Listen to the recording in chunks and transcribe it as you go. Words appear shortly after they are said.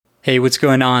Hey, what's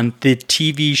going on? The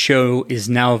TV show is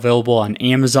now available on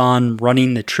Amazon,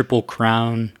 Running the Triple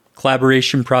Crown.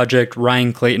 Collaboration project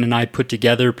Ryan Clayton and I put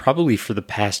together probably for the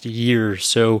past year.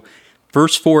 So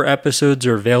first 4 episodes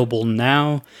are available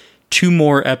now. 2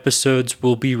 more episodes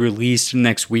will be released in the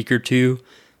next week or 2.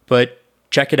 But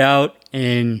check it out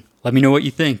and let me know what you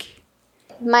think.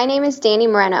 My name is Dani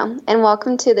Moreno, and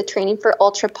welcome to the Training for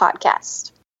Ultra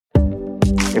podcast.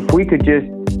 If we could just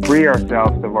free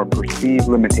ourselves of our perceived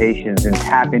limitations and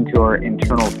tap into our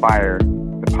internal fire,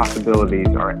 the possibilities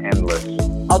are endless.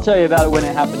 I'll tell you about it when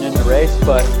it happened in the race,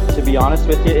 but to be honest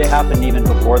with you, it happened even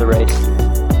before the race.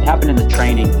 It happened in the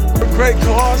training. Great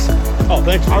cause. Oh,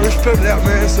 thanks. I respect that,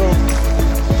 man. So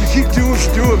you keep doing what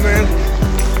you're doing, man.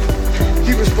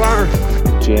 Keep inspiring.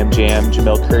 Jam,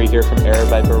 Jamil Curry here from Air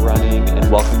Viper Running,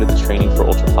 and welcome to the Training for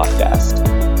Ultra podcast.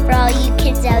 For all you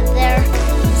kids out there,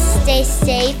 stay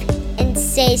safe and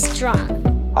stay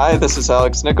strong. Hi, this is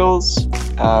Alex Nichols.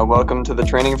 Welcome to the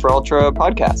Training for Ultra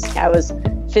podcast. I was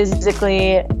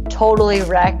physically totally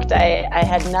wrecked. I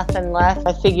had nothing left.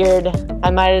 I figured I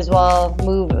might as well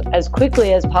move as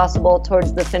quickly as possible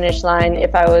towards the finish line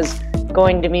if I was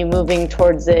going to be moving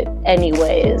towards it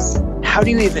anyways. How do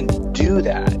you even do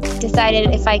that?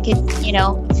 Decided if I could,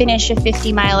 finish a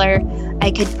 50 miler,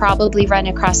 I could probably run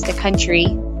across the country.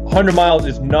 100 miles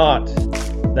is not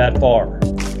that far.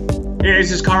 Hey,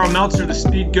 this is Carl Meltzer, the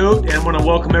Speed Goat, and I want to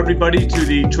welcome everybody to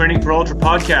the Training for Ultra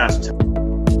podcast.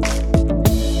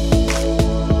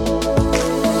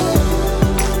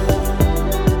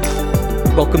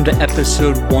 Welcome to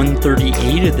episode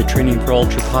 138 of the Training for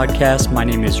Ultra podcast. My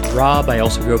name is Rob. I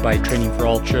also go by Training for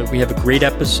Ultra. We have a great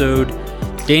episode.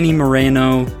 Dani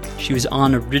Moreno, she was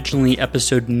on originally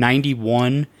episode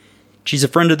 91. She's a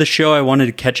friend of the show. I wanted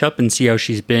to catch up and see how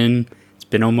she's been.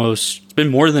 It's been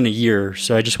more than a year,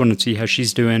 so I just wanted to see how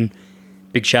she's doing.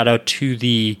 Big shout out to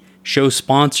the show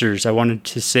sponsors. I wanted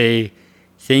to say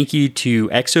thank you to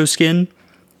Exoskin.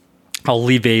 I'll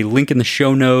leave a link in the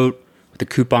show note with the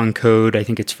coupon code. I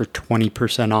think it's for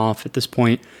 20% off at this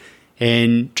point.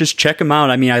 And just check them out.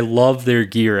 I mean, I love their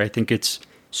gear. I think it's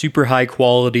super high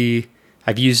quality.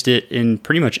 I've used it in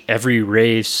pretty much every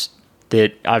race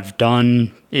that I've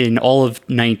done in all of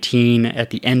 19, at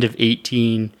the end of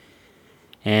 18.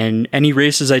 And any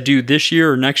races I do this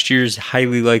year or next year is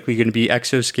highly likely going to be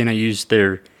Exoskin. I used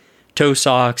their toe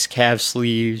socks, calf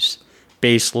sleeves,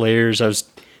 base layers. I was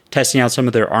testing out some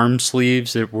of their arm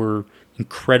sleeves that were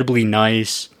incredibly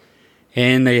nice.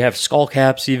 And they have skull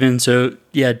caps even. So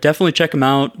yeah, definitely check them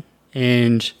out.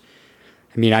 And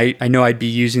I mean, I know I'd be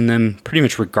using them pretty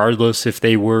much regardless if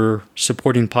they were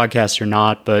supporting podcasts or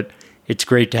not, but it's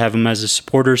great to have them as a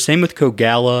supporter. Same with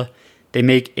Kogalla. They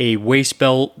make a waist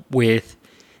belt with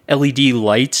LED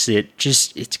lights.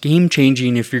 It's game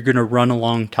changing if you're going to run a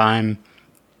long time.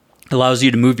 It allows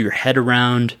you to move your head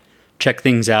around, check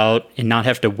things out, and not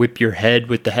have to whip your head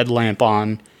with the headlamp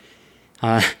on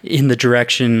in the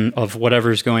direction of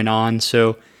whatever's going on.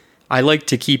 So I like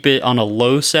to keep it on a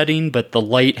low setting, but the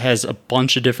light has a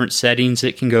bunch of different settings.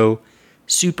 It can go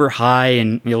super high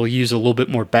and you'll use a little bit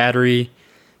more battery.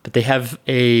 But they have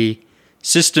a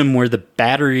system where the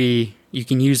battery, you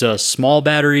can use a small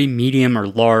battery, medium, or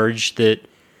large that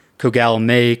Kogalla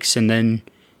makes, and then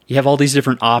you have all these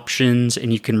different options,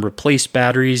 and you can replace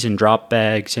batteries and drop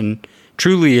bags, and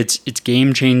truly it's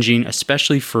game changing,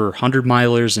 especially for 100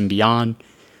 milers and beyond.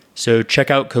 So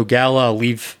check out Kogalla. I'll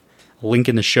leave a link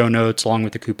in the show notes along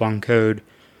with the coupon code.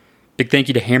 Big thank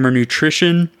you to Hammer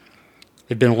Nutrition.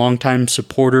 They've been a long-time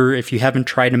supporter. If you haven't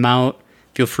tried them out,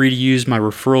 feel free to use my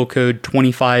referral code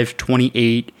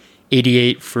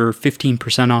 252888 for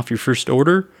 15% off your first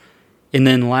order. And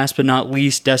then last but not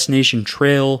least, Destination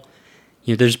Trail.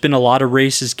 There's been a lot of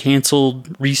races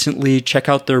canceled recently. Check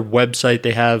out their website.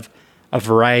 They have a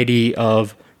variety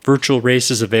of virtual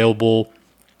races available.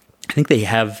 I think they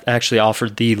have actually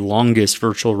offered the longest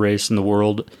virtual race in the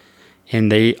world. And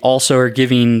they also are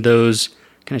giving those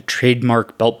kind of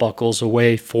trademark belt buckles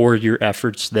away for your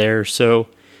efforts there. So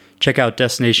check out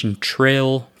Destination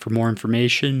Trail for more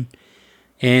information.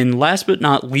 And last but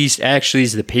not least, actually,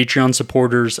 is the Patreon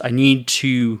supporters. I need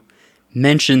to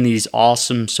mention these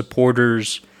awesome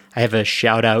supporters. I have a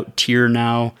shout out tier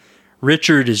now.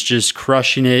 Richard is just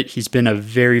crushing it. He's been a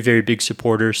very, very big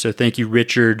supporter. So thank you,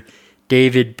 Richard,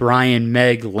 David, Brian,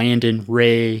 Meg, Landon,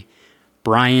 Ray,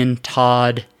 Brian,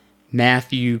 Todd,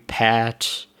 Matthew,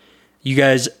 Pat. You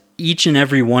guys, each and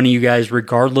every one of you guys,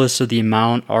 regardless of the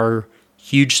amount, are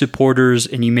huge supporters,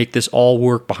 and you make this all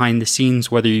work behind the scenes,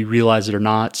 whether you realize it or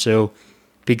not. So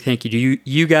big thank you to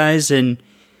you guys. And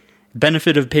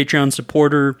benefit of Patreon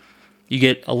supporter, you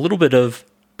get a little bit of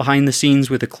behind the scenes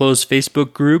with a closed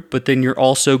Facebook group, but then you're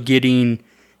also getting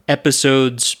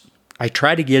episodes. I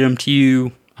try to get them to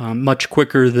you much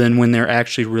quicker than when they're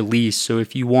actually released. So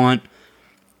if you want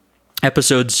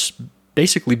episodes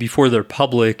basically before they're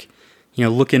public,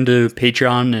 look into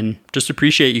Patreon, and just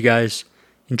appreciate you guys.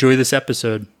 Enjoy this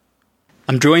episode.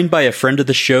 I'm joined by a friend of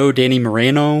the show, Danny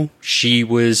Moreno. She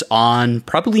was on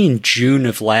probably in June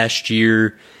of last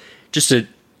year. Just an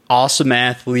awesome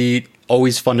athlete,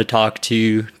 always fun to talk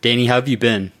to. Danny, how have you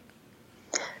been?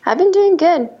 I've been doing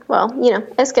good. Well,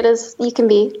 as good as you can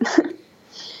be.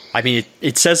 I mean,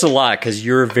 it says a lot because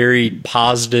you're a very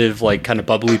positive, like kind of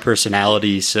bubbly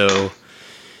personality. So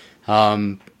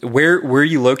where are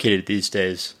you located these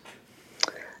days?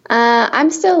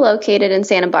 I'm still located in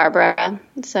Santa Barbara,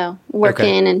 so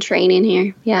working and training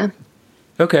here. Yeah.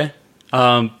 Okay.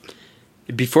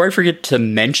 Before I forget to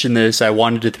mention this, I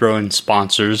wanted to throw in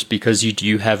sponsors because you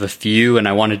do have a few, and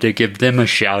I wanted to give them a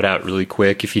shout out really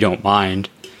quick, if you don't mind.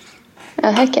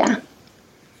 Oh, heck yeah.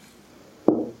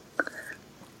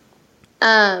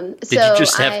 Did you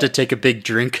just have to take a big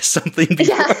drink of something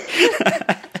before?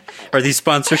 Yeah. Are these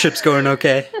sponsorships going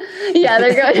okay? Yeah,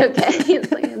 they're going okay. It's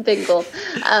like a big goal.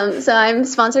 So I'm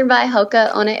sponsored by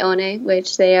Hoka One One,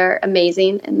 which they are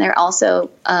amazing, and they're also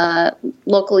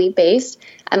locally based.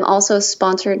 I'm also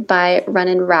sponsored by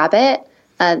Runnin' Rabbit.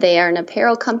 They are an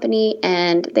apparel company,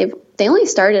 and they only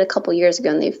started a couple years ago,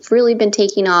 and they've really been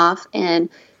taking off, and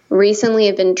recently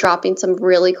have been dropping some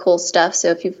really cool stuff.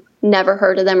 So if you've never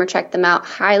heard of them or checked them out,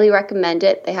 highly recommend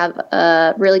it. They have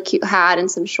a really cute hat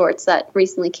and some shorts that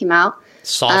recently came out.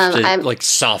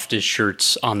 Softest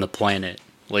shirts on the planet.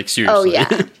 Like, seriously. Oh,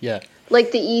 yeah. Yeah.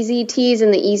 Like the easy tees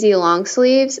and the easy long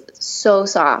sleeves, so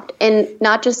soft. And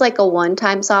not just like a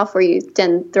one-time soft where you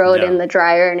then throw it in the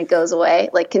dryer and it goes away.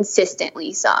 Like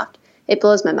consistently soft. It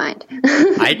blows my mind.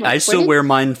 I still wear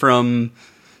mine from,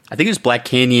 I think it was Black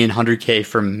Canyon 100K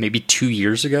from maybe 2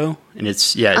 years ago. And it's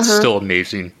still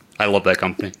amazing. I love that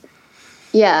company.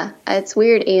 Yeah, it's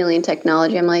weird alien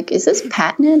technology. I'm like, is this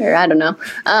patented or I don't know.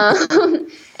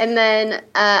 And then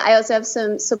I also have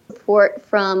some support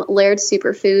from Laird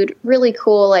Superfood. Really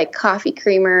cool, like coffee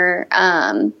creamer,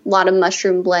 a lot of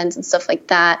mushroom blends and stuff like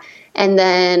that. And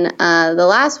then the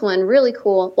last one, really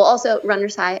cool. Well, also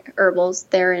Runner's High Herbals.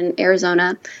 They're in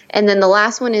Arizona. And then the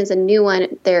last one is a new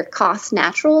one. They're Cost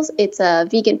Naturals. It's a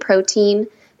vegan protein.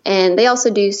 And they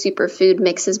also do superfood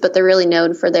mixes, but they're really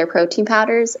known for their protein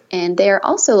powders. And they're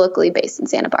also locally based in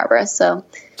Santa Barbara. So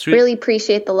Sweet. Really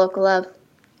appreciate the local love.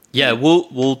 Yeah,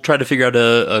 we'll try to figure out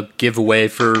a giveaway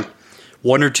for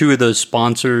one or two of those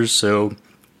sponsors. So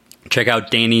check out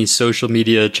Danny's social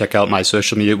media. Check out my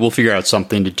social media. We'll figure out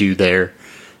something to do there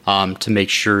to make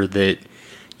sure that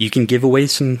you can give away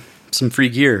some free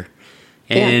gear.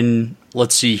 And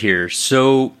let's see here.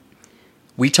 So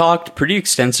we talked pretty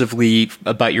extensively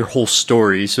about your whole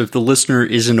story. So if the listener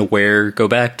isn't aware, go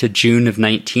back to June of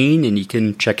 19 and you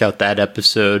can check out that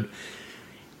episode.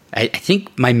 I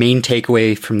think my main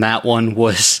takeaway from that one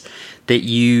was that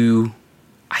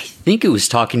I think it was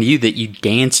talking to you that you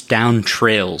danced down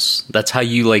trails. That's how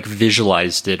you like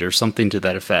visualized it or something to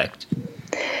that effect.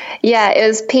 Yeah, it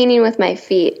was painting with my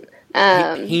feet.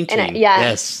 Painting,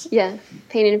 yes. Yeah,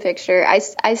 painting a picture.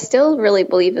 I still really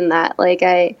believe in that. Like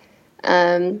I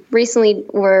recently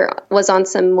was on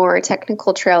some more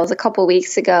technical trails a couple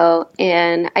weeks ago,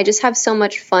 and I just have so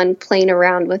much fun playing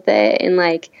around with it. And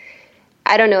like,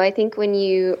 I don't know, I think when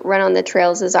you run on the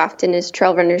trails as often as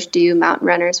trail runners do, mountain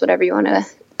runners, whatever you want to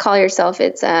call yourself,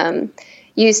 it's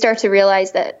you start to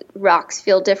realize that rocks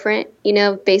feel different,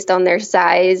 based on their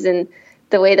size and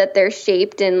the way that they're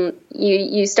shaped, and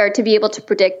you start to be able to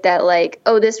predict that, like,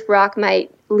 oh, this rock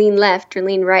might lean left or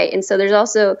lean right. And so there's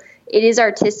also, it is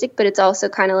artistic, but it's also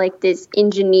kind of like this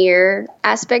engineer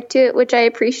aspect to it, which I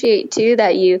appreciate too,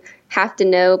 that you have to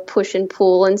know push and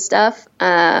pull and stuff.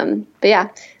 But yeah,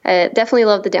 I definitely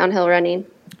love the downhill running.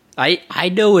 I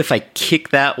know if I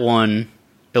kick that one,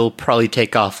 it'll probably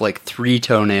take off like 3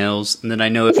 toenails. And then I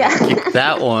know if I kick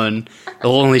that one,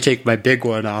 it'll only take my big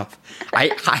one off. I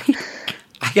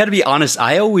got to be honest,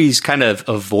 I always kind of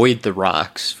avoid the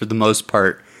rocks for the most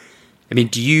part. I mean,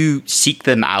 do you seek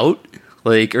them out?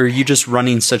 Like, or are you just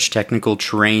running such technical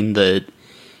terrain that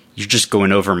you're just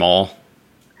going over them all?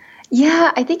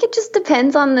 Yeah, I think it just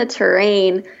depends on the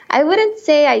terrain. I wouldn't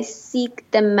say I seek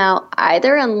them out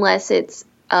either unless it's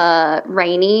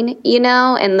raining,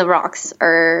 and the rocks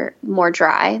are more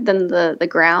dry than the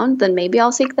ground. Then maybe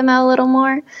I'll seek them out a little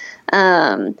more.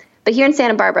 But here in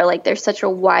Santa Barbara, like, there's such a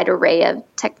wide array of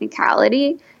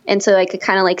technicality. And so I could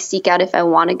kind of like seek out if I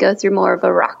want to go through more of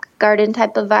a rock garden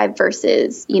type of vibe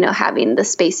versus, you know, having the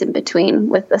space in between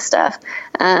with the stuff.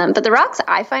 But the rocks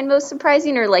I find most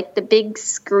surprising are like the big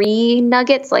scree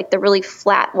nuggets, like the really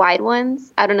flat, wide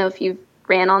ones. I don't know if you've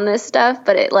ran on this stuff,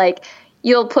 but it like,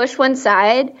 you'll push one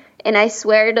side and I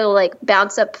swear it'll like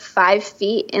bounce up 5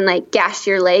 feet and like gash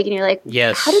your leg, and you're like,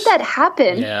 yes, how did that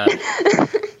happen? Yeah.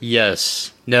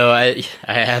 Yes. No, I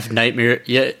have nightmare.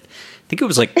 Yeah. I think it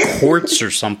was like quartz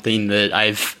or something that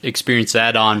I've experienced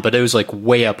that on, but it was like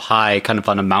way up high, kind of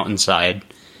on a mountainside.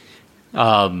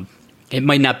 It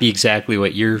might not be exactly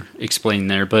what you're explaining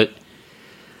there, but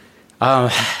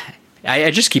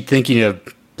I just keep thinking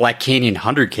of Black Canyon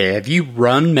 100K. Have you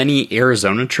run many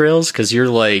Arizona trails? Because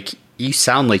you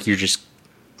sound like you're just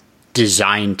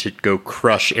designed to go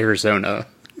crush Arizona.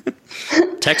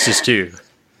 Texas too.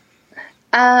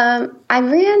 I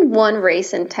ran one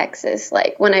race in Texas,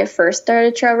 like when I first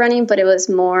started trail running, but it was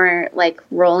more like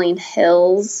rolling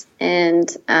hills, and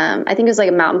I think it was like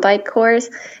a mountain bike course.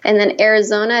 And then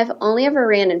Arizona, I've only ever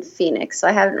ran in Phoenix, so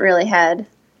I haven't really had,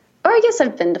 or I guess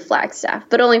I've been to Flagstaff,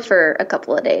 but only for a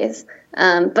couple of days.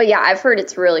 But yeah, I've heard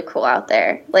it's really cool out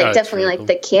there, like definitely like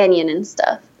the canyon and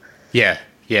stuff. Yeah,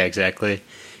 exactly.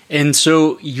 And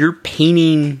so you're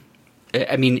painting,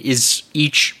 I mean, is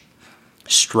each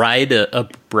stride a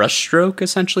brush stroke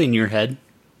essentially in your head?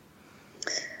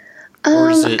 Or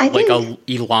is it like a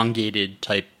elongated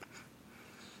type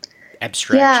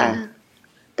abstraction? Yeah,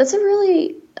 that's a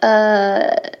really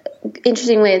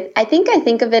interesting way. I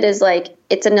think of it as like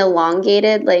it's an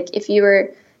elongated, like if you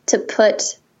were to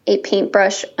put a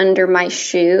paintbrush under my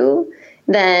shoe,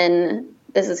 then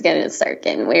this is going to start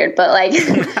getting weird, but like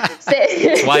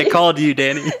that's why I called you,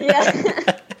 Danny.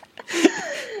 Yeah.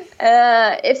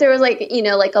 If there was like, you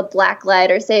know, like a black light,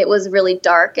 or say it was really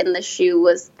dark and the shoe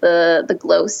was the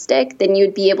glow stick, then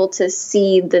you'd be able to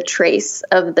see the trace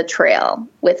of the trail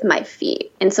with my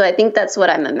feet. And so I think that's what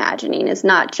I'm imagining, is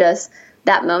not just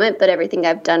that moment, but everything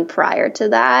I've done prior to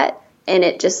that, and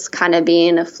it just kind of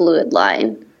being a fluid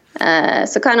line.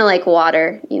 So kind of like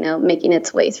water, you know, making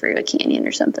its way through a canyon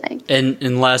or something.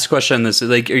 And last question on this,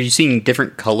 like, are you seeing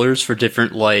different colors for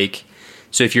different, like,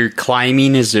 so if you're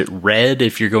climbing, is it red?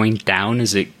 If you're going down,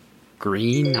 is it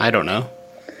green? I don't know.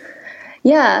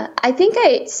 Yeah, I think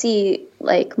I see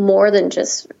like more than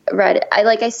just red.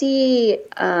 I see,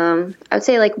 I would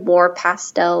say like more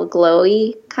pastel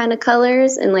glowy kind of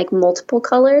colors and like multiple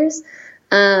colors.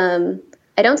 I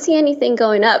don't see anything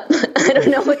going up. I don't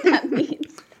know what that means.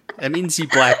 That means you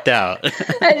blacked out.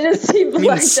 I just see blacked out. It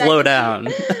means slow down.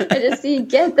 I just see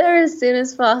get there as soon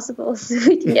as possible so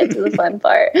we can get to the fun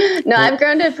part. No, I've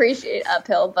grown to appreciate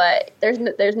uphill, but there's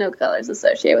no colors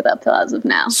associated with uphill as of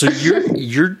now. So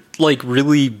you're like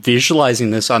really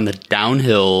visualizing this on the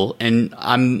downhill, and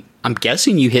I'm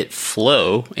guessing you hit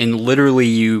flow, and literally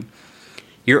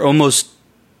you're almost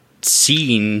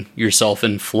seeing yourself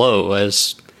in flow.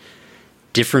 As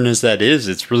different as that is,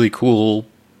 it's really cool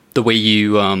the way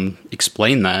you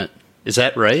explain that. Is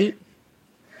that right?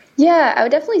 Yeah, I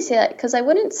would definitely say that, because I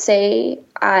wouldn't say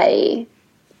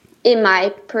in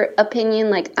my opinion,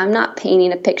 like I'm not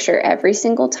painting a picture every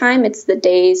single time. It's the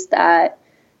days that,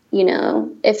 you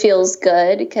know, it feels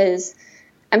good, because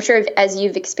I'm sure as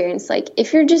you've experienced, like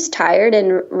if you're just tired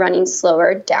and running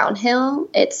slower downhill,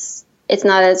 it's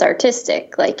not as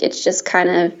artistic. Like it's just kind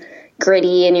of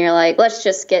gritty, and you're like, let's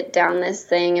just get down this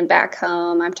thing and back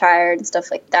home. I'm tired and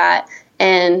stuff like that.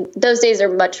 And those days are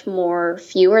much more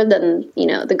fewer than, you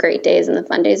know, the great days and the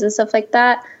fun days and stuff like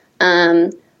that.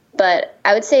 But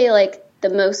I would say like the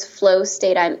most flow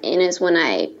state I'm in is when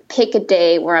I pick a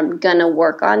day where I'm gonna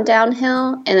work on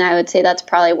downhill, and I would say that's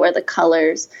probably where the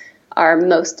colors are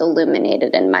most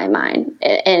illuminated in my mind,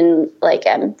 and like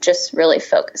I'm just really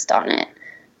focused on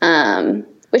it.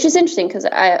 Which is interesting, because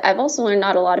I've also learned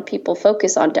not a lot of people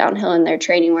focus on downhill in their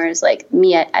training, whereas like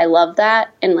me, I love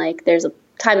that, and like there's a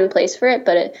time and place for it,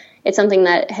 but it's something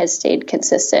that has stayed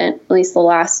consistent, at least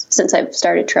since I've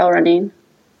started trail running.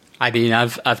 I mean,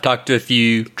 I've talked to a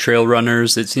few trail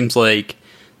runners. It seems like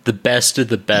the best of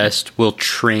the best will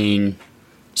train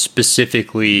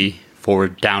specifically for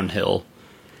downhill,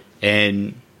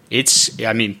 and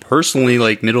I mean, personally,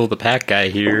 like middle of the pack guy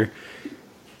here,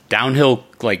 downhill,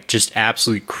 like just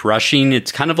absolutely crushing.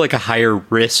 It's kind of like a higher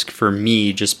risk for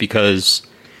me, just because,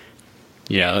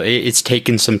 you know, it's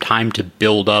taken some time to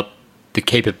build up the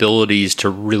capabilities to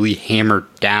really hammer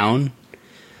down.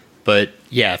 But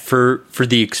yeah, for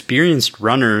the experienced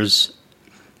runners,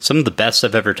 some of the best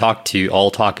I've ever talked to all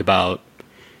talk about,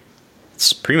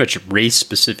 it's pretty much race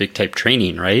specific type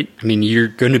training, right? I mean, you're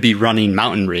going to be running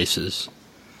mountain races.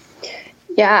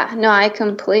 Yeah, no, I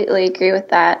completely agree with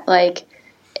that. Like,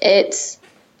 it's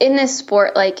in this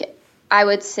sport, like I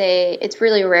would say it's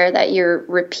really rare that you're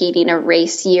repeating a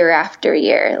race year after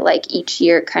year. Like each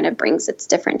year kind of brings its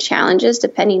different challenges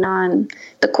depending on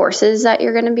the courses that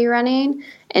you're going to be running.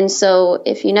 And so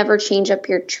if you never change up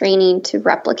your training to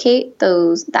replicate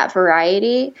that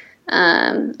variety,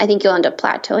 I think you'll end up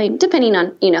plateauing depending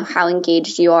on, how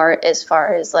engaged you are as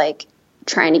far as like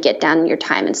trying to get down your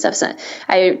time and stuff. So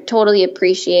I totally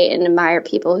appreciate and admire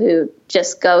people who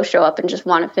just show up and just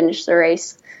want to finish the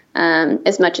race.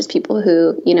 As much as people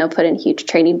who, put in huge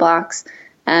training blocks.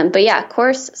 But yeah,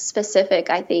 course specific,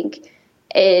 I think,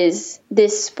 is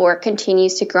this sport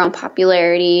continues to grow in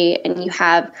popularity and you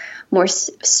have more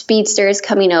speedsters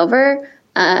coming over.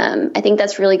 I think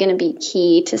that's really going to be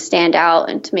key to stand out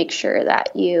and to make sure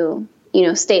that you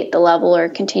stay at the level or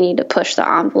continue to push the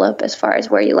envelope as far as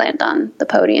where you land on the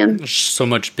podium. There's so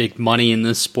much big money in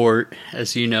this sport,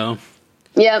 as you know.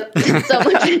 Yep, so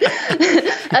much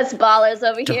us ballers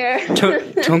over here.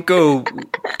 Don't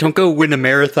go win a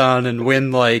marathon and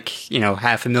win like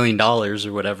 $500,000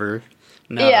 or whatever.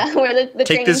 No. Yeah, where the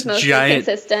training's mostly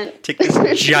consistent. Take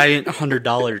this giant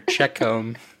 $100 check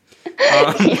home.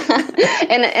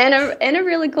 And a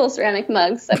really cool ceramic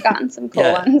mugs. I've gotten some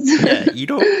cool ones. Yeah, you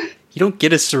don't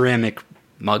get a ceramic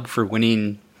mug for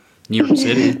winning New York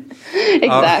City.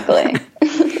 Exactly.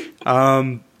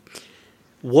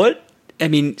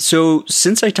 So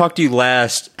since I talked to you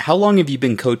last, how long have you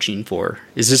been coaching for?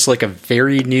 Is this like a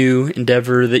very new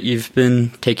endeavor that you've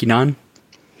been taking on?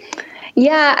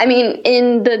 Yeah,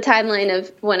 in the timeline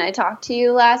of when I talked to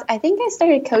you last, I think I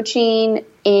started coaching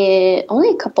only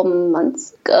a couple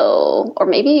months ago, or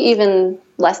maybe even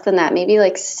less than that, maybe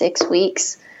like 6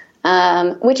 weeks,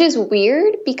 which is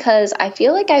weird because I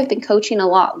feel like I've been coaching a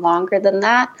lot longer than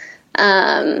that.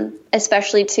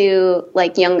 Especially to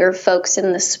like younger folks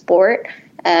in the sport.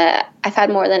 I've had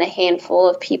more than a handful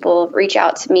of people reach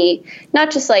out to me,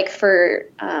 not just like for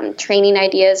training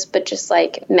ideas, but just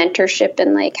like mentorship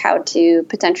and like how to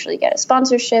potentially get a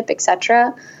sponsorship,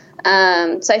 etc.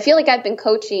 So I feel like I've been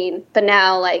coaching, but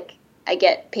now like I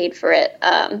get paid for it.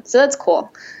 So that's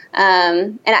cool.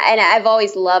 And I've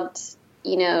always loved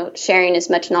sharing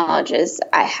as much knowledge as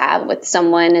I have with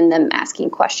someone and them asking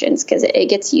questions because it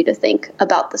gets you to think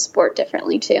about the sport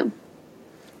differently too.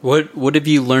 What have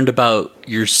you learned about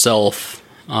yourself,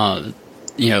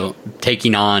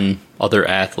 taking on other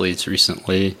athletes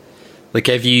recently? Like,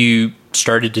 have you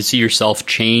started to see yourself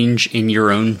change in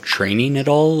your own training at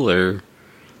all, or?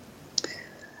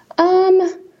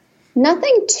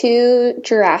 Nothing too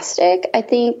drastic. I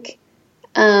think,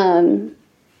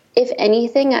 if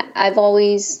anything, I've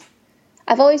always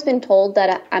been told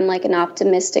that I'm like an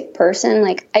optimistic person.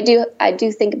 Like I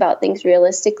do think about things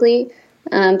realistically,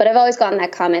 but I've always gotten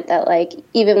that comment that like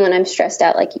even when I'm stressed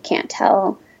out, like you can't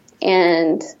tell.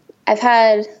 And I've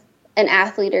had an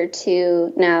athlete or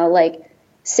two now like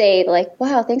say like,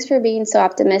 "Wow, thanks for being so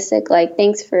optimistic. Like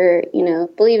thanks for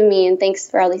believing me and thanks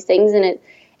for all these things." And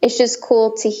it's just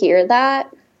cool to hear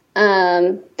that.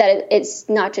 That it's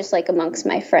not just like amongst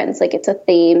my friends, like it's a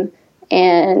theme.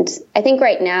 And I think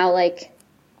right now, like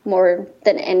more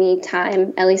than any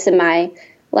time, at least in my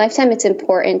lifetime, it's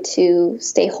important to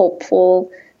stay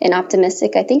hopeful and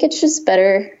optimistic. I think it's just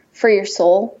better for your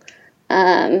soul.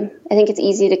 I think it's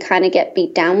easy to kind of get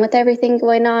beat down with everything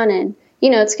going on, and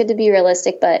it's good to be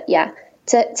realistic, but yeah,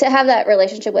 to have that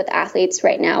relationship with athletes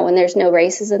right now when there's no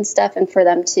races and stuff, and for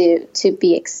them to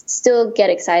be still get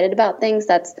excited about things,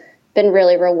 that's been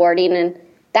really rewarding. And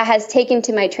that has taken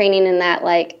to my training in that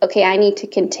like, okay, I need to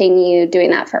continue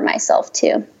doing that for myself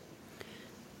too.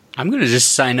 I'm going to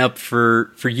just sign up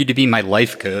for you to be my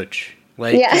life coach.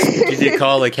 Like, give you a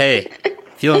call like, hey,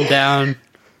 feeling down.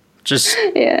 Just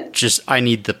I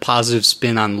need the positive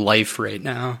spin on life right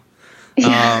now.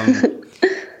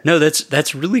 No,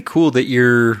 that's really cool that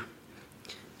you're,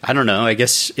 I don't know, I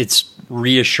guess it's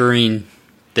reassuring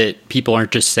that people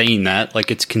aren't just saying that, like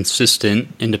it's consistent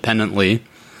independently,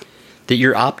 that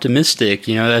you're optimistic.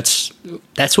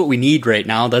 That's what we need right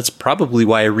now. That's probably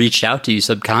why I reached out to you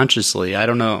subconsciously. I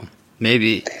don't know,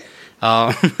 maybe.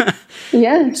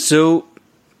 Yeah. So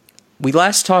we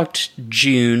last talked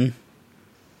June.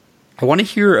 I want to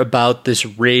hear about this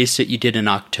race that you did in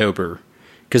October,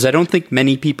 because I don't think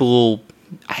many people,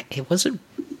 it wasn't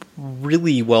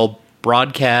really well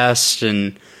broadcast,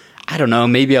 and I don't know,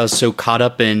 maybe I was so caught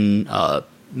up in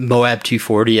Moab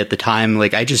 240 at the time,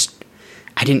 like I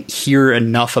didn't hear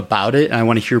enough about it, and I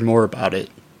want to hear more about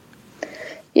it.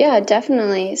 Yeah,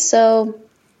 definitely. So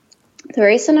the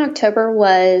race in October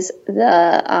was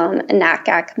the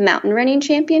NACAC Mountain Running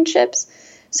Championships.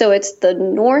 So it's the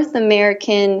North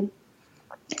American,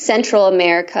 Central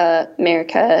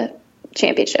America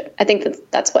championship. I think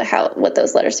that's what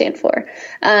those letters stand for.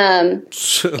 Wait,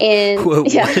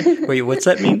 what's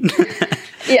that mean?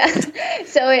 Yeah.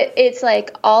 So it's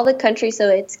like all the countries. So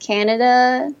it's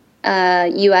Canada,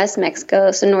 U.S.,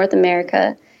 Mexico, so North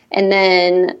America. And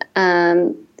then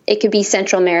it could be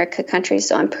Central America countries.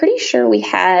 So I'm pretty sure we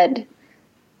had,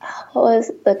 what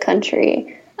was the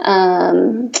country?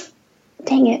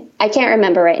 Dang it, I can't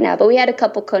remember right now. But we had a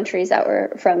couple countries that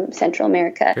were from Central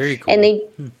America. Very cool. And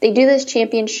they do this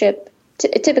championship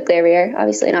typically every year,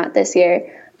 obviously not this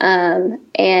year.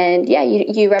 And yeah,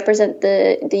 you represent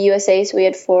the USA. So we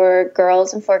had 4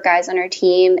 girls and 4 guys on our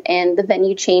team, and the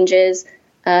venue changes.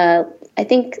 I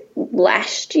think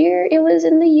last year it was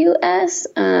in the US.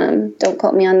 Don't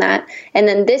quote me on that. And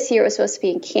then this year it was supposed to be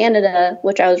in Canada,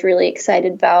 which I was really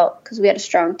excited about because we had a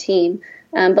strong team.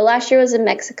 But last year was in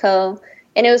Mexico.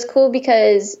 And it was cool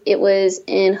because it was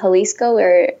in Jalisco,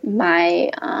 where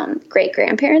my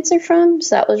great-grandparents are from.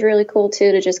 So that was really cool,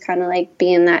 too, to just kind of like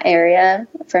be in that area.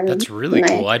 That's really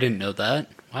cool. I didn't know that.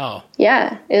 Wow.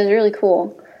 Yeah, it was really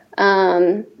cool.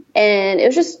 And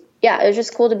it was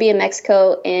just cool to be in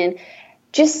Mexico. And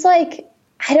just like,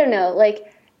 I don't know, like,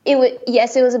 it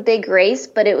was a big race,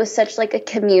 but it was such like a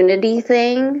community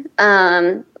thing.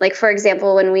 Like, for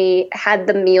example, when we had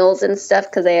the meals and stuff,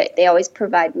 because they always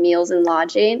provide meals and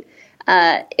lodging,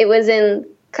 it was in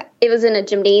a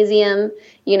gymnasium,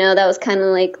 that was kind of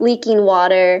like leaking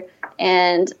water.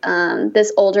 And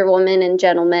this older woman and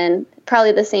gentleman,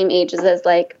 probably the same ages as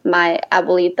like my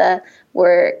abuelita,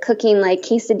 were cooking like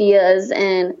quesadillas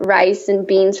and rice and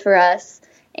beans for us.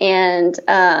 And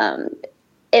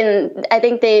I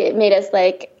think they made us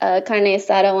like carne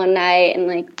asada one night and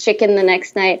like chicken the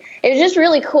next night. It was just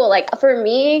really cool. Like, for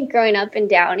me, growing up in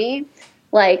Downey,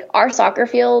 like, our soccer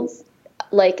fields,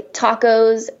 like,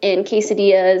 tacos and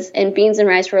quesadillas and beans and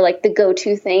rice were like the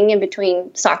go-to thing in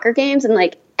between soccer games, and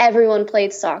like everyone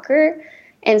played soccer.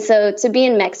 And so to be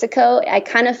in Mexico, I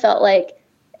kind of felt like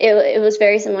it was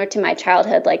very similar to my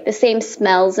childhood, like the same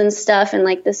smells and stuff and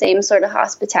like the same sort of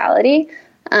hospitality.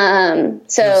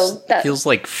 Feels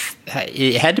like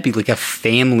it had to be like a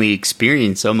family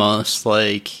experience almost,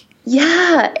 like,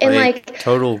 yeah, and like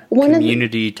total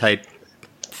community type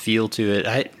feel to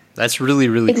it. That's really,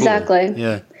 really exactly cool.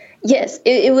 Yeah. Yes,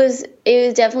 it was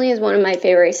definitely one of my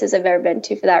favorite races I've ever been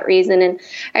to for that reason. And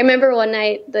I remember one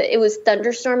night it was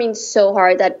thunderstorming so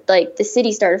hard that like the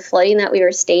city started flooding that we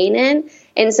were staying in,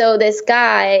 and so this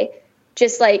guy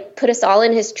just like put us all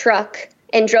in his truck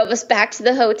and drove us back to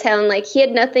the hotel. And like, he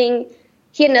had nothing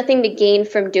to gain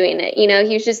from doing it.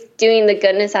 He was just doing the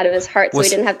goodness out of his heart. So he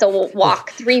didn't have to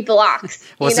walk 3 blocks.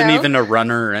 Wasn't even a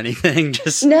runner or anything.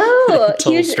 Just no,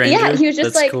 he was just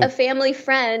That's like cool. a family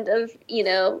friend of,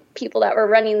 people that were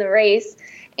running the race.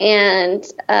 And,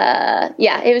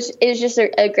 it was just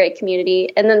a great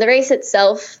community. And then the race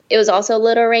itself, it was also a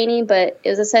little rainy, but it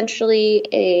was essentially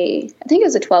I think it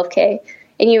was a 12K,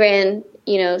 and you ran,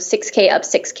 6K up,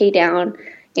 6K down.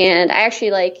 And I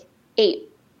actually like ate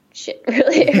shit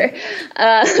earlier.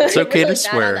 It's okay really to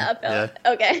swear. Yeah.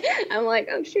 Okay. I'm like,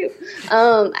 oh shoot.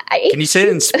 Can you say it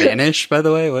in Spanish, by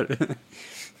the way? What?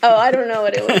 Oh, I don't know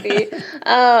what it would be.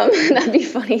 That'd be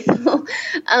funny though.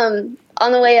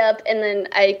 On the way up, and then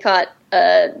I caught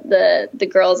the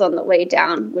girls on the way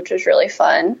down, which was really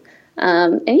fun.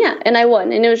 And I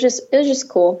won, and it was just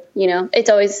cool. It's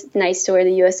always nice to wear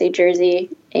the USA jersey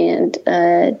and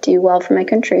do well for my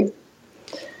country.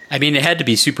 I mean, it had to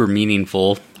be super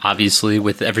meaningful, obviously,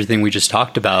 with everything we just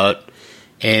talked about.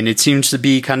 And it seems to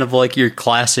be kind of like your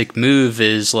classic move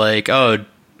is like, Danny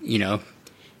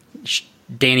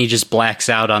just blacks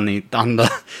out on the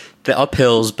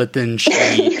uphills, but then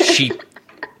she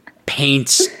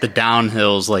paints the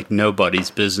downhills like nobody's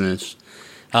business.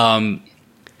 How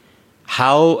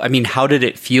did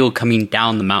it feel coming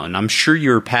down the mountain? I'm sure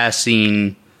you were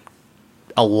passing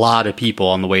a lot of people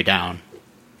on the way down.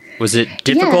 Was it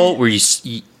difficult? Yeah. Were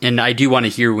you? And I do want to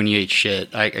hear when you ate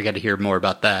shit. I got to hear more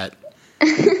about that.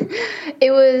 It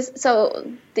was,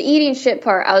 so the eating shit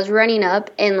part, I was running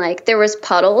up, and like there was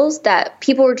puddles that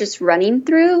people were just running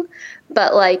through,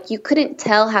 but like you couldn't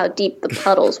tell how deep the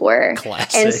puddles were.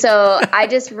 Classic. And so I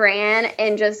just ran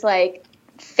and just like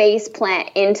face plant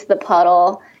into the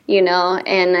puddle,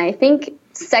 and I think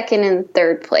second and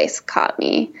third place caught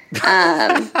me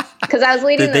because I was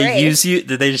leading the race. Did they use you?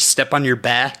 Did they just step on your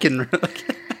back and?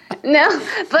 No,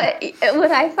 but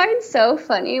what I find so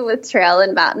funny with trail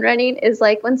and mountain running is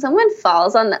like when someone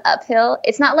falls on the uphill,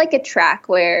 it's not like a track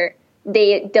where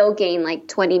they'll gain like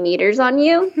 20 meters on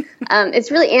you.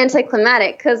 It's really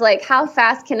anticlimactic because like how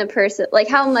much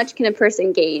can a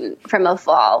person gain from a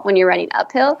fall when you're running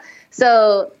uphill?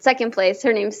 So second place,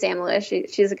 her name's Samla.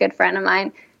 She's a good friend of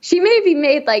mine. She maybe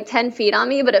made like 10 feet on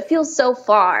me, but it feels so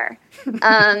far. And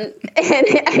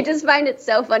I just find it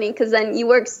so funny because then you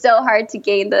work so hard to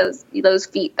gain those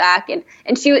feet back.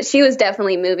 And she was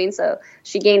definitely moving, so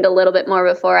she gained a little bit more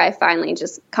before I finally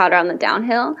just caught her on the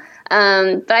downhill.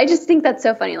 But I just think that's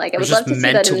so funny. Like I would love to see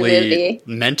that in the movie.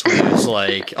 Mentally, it was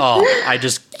like, oh, I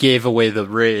just gave away the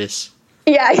race.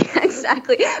 Yeah,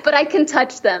 exactly. But I can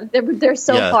touch them. They're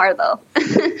so far though.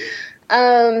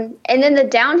 And then the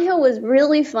downhill was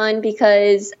really fun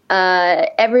because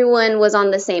everyone was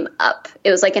on the same up.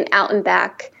 It was like an out and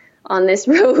back on this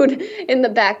road in the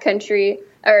back country,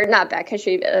 or not back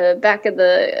country, back of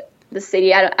the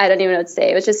city. I don't even know what to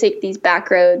say. It was just like these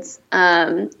back roads.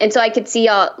 And so I could see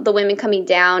all the women coming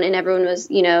down, and everyone was,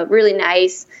 really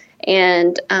nice.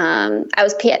 And I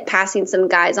was passing some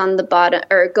guys on the bottom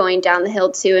or going down the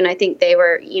hill too, and I think they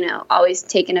were, always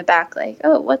taken aback, like,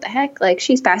 "Oh, what the heck? Like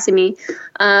she's passing me."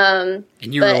 And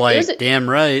you were like, "Damn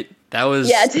right, that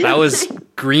was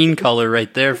green color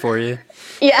right there for you."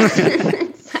 Yeah,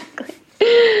 exactly.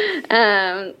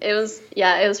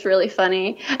 It was really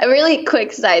funny. A really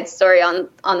quick side story on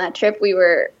that trip. We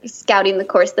were scouting the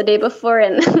course the day before,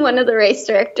 and one of the race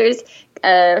directors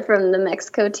from the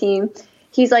Mexico team.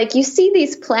 He's like, "You see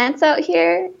these plants out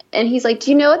here?" And he's like,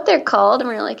 "Do you know what they're called?" And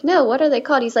we're like, "No, what are they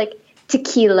called?" He's like,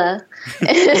 "Tequila."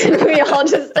 And we all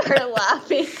just started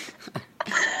laughing.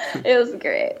 It was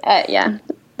great.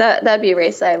 That'd be a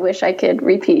race I wish I could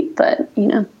repeat, but,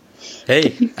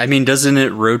 Hey, I mean, doesn't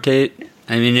it rotate?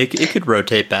 I mean, it could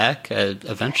rotate back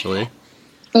eventually.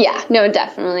 Yeah, no,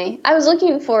 definitely. I was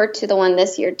looking forward to the one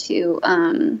this year, too.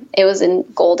 It was in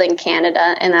Golden,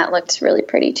 Canada, and that looked really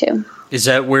pretty, too. Is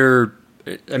that where...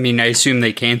 I mean, I assume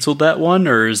they canceled that one,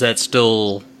 or is that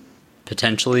still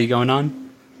potentially going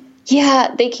on?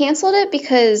 Yeah, they canceled it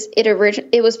because it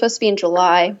was supposed to be in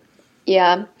July.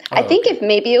 Yeah. I think if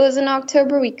maybe it was in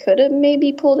October, we could have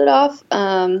maybe pulled it off.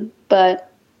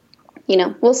 But,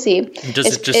 we'll see.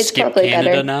 Does it just skip Canada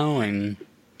better now? And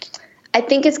I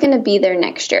think it's going to be there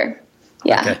next year.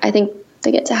 Yeah, okay. I think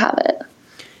they get to have it.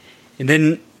 And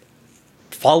then...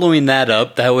 following that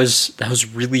up, that was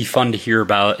really fun to hear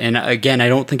about. And again, I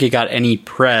don't think it got any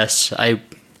press. I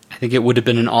think it would have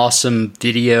been an awesome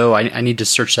video. I need to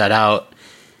search that out.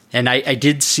 And I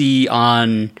did see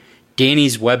on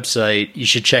Danny's website, you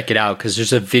should check it out because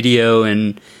there's a video,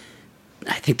 and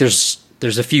I think there's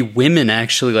a few women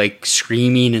actually like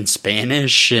screaming in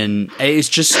Spanish, and it's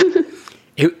just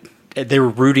they were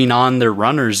rooting on their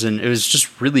runners, and it was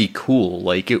just really cool.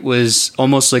 Like it was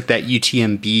almost like that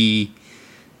UTMB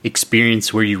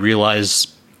experience where you realize,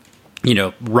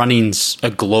 running's a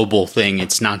global thing.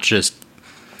 It's not just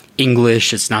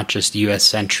English. It's not just US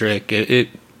centric. It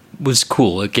was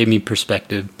cool. It gave me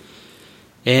perspective.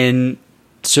 And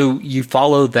so you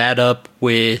follow that up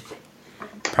with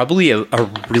probably a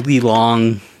really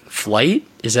long flight.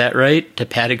 Is that right? To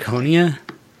Patagonia?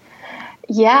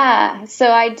 Yeah.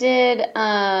 So I did,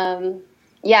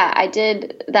 I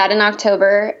did that in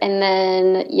October, and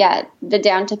then the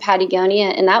down to Patagonia,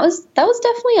 and that was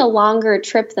definitely a longer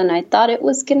trip than I thought it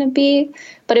was going to be,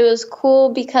 but it was cool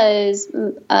because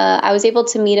I was able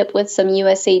to meet up with some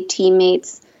USA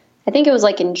teammates. I think it was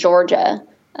like in Georgia,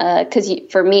 because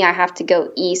for me I have to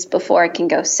go east before I can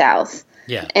go south.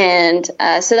 Yeah, and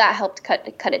so that helped cut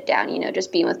it down.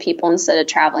 Just being with people instead of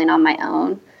traveling on my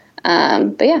own.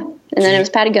 But yeah, and then it was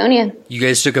Patagonia. You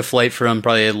guys took a flight from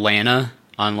probably Atlanta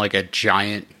on like a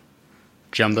giant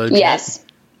jumbo jet? Yes,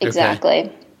 exactly.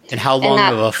 Okay. And how long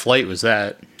of a flight was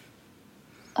that?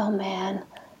 Oh man,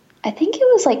 I think it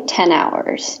was like 10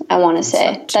 hours, I want to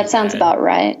say. That sounds about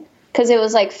right. Because it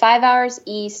was like 5 hours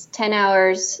east, 10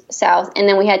 hours south, and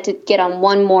then we had to get on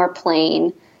one more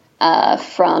plane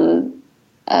from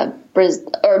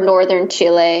northern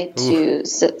Chile to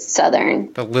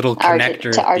southern. The little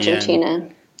connector to Argentina.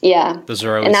 Yeah. Those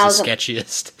are always the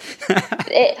sketchiest.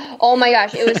 Oh my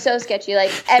gosh, it was so sketchy.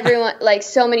 Like everyone, like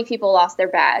so many people lost their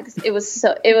bags. It was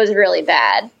really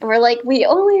bad. And we're like, we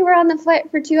only were on the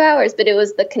flight for 2 hours, but it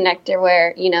was the connector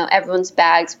where, everyone's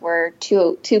bags were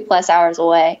 2+ hours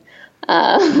away.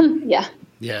 Yeah.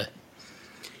 Yeah.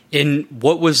 And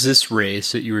what was this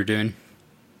race that you were doing?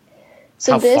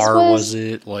 So how far was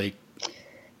it? Like,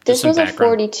 this was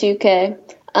background. A 42K.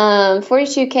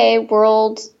 42K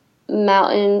World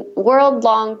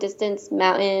Long Distance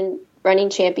Mountain Running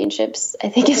Championships, I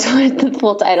think is what the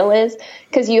full title is.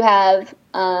 Because you have,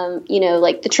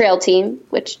 like the trail team,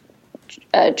 which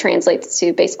translates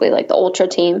to basically like the ultra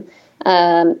team.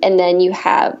 And then you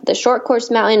have the short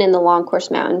course mountain and the long course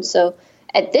mountain. So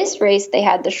at this race, they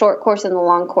had the short course and the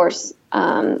long course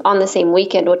on the same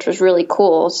weekend, which was really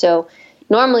cool. So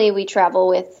normally we travel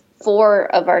with 4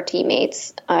 of our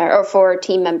teammates or 4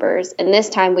 team members. And this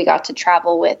time we got to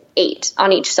travel with 8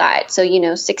 on each side. So,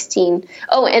 16.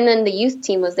 Oh, and then the youth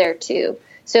team was there too.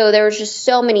 So there was just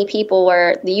so many people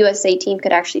where the USA team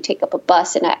could actually take up a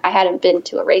bus. And I hadn't been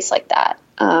to a race like that.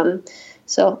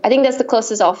 So I think that's the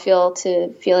closest I'll feel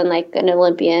to feeling like an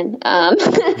Olympian. But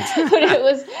it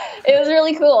was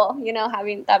really cool,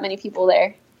 having that many people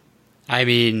there. I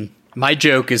mean, my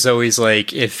joke is always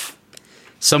like, if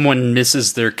someone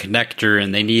misses their connector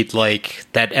and they need like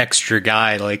that extra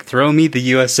guy, like throw me the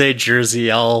USA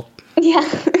jersey, I'll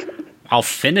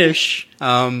finish.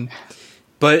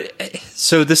 But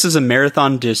so this is a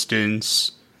marathon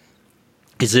distance.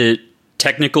 Is it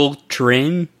technical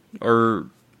terrain or?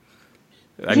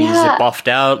 I mean, is it buffed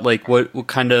out? Like what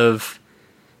kind of,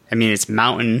 it's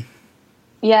mountain.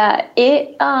 Yeah,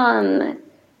 it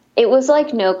was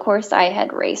like no course I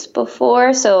had raced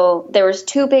before. So there was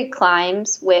 2 big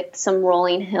climbs with some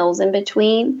rolling hills in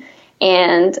between.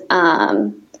 And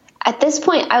at this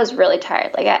point I was really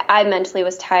tired. Like I mentally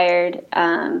was tired.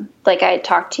 Like I had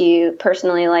talked to you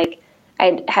personally, like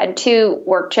I had 2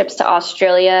 work trips to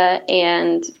Australia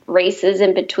and races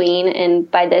in between.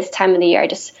 And by this time of the year,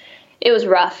 it was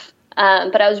rough,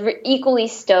 but I was equally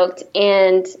stoked.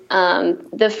 And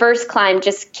the first climb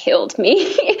just killed me.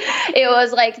 It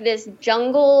was like this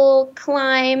jungle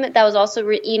climb that was also,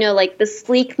 like the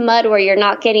sleek mud where you're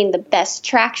not getting the best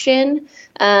traction,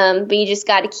 but you just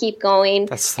got to keep going.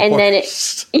 That's the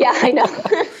worst. Yeah, I know.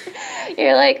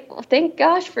 You're like, well, thank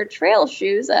gosh for trail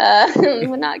shoes. We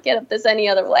would not get up this any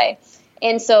other way.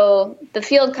 And so the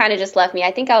field kind of just left me.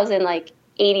 I think I was in like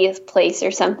 80th place or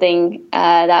something.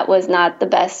 That was not the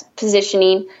best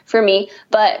positioning for me,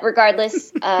 but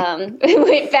regardless,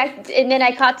 went back, and then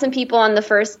I caught some people on the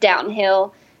first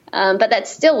downhill, but that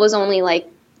still was only like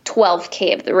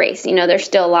 12K of the race. There's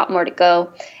still a lot more to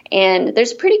go, and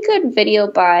there's a pretty good video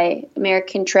by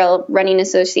American Trail Running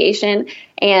Association.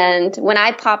 And when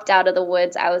I popped out of the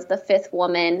woods, I was the 5th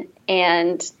woman,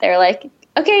 and they're like,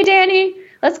 "Okay, Danny,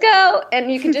 let's go."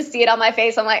 And you can just see it on my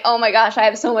face. I'm like, oh my gosh, I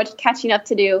have so much catching up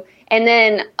to do. And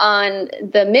then on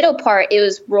the middle part, it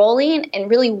was rolling and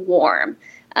really warm,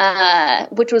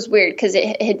 which was weird because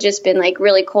it had just been like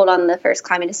really cold on the first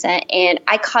climb and descent. And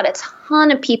I caught a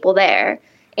ton of people there.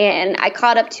 And I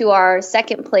caught up to our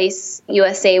 2nd place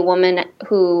USA woman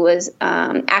who was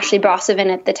Ashley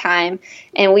Brossovin at the time.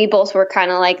 And we both were kind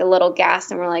of like a little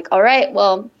gassed, and we're like, all right,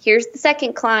 well, here's the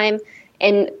 2nd climb.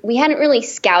 And we hadn't really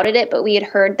scouted it, but we had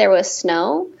heard there was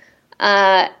snow.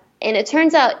 And it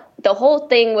turns out the whole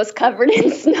thing was covered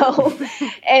in snow.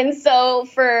 And so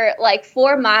for like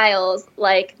 4 miles,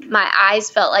 like my eyes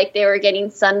felt like they were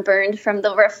getting sunburned from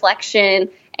the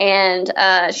reflection. And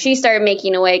she started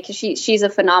making away because she's a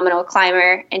phenomenal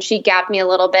climber, and she gapped me a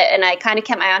little bit. And I kind of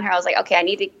kept my eye on her. I was like, okay, I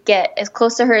need to get as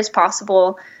close to her as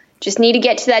possible. Just need to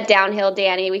get to that downhill,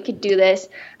 Danny. We could do this.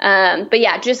 But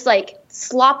yeah, just like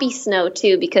sloppy snow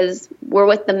too, because we're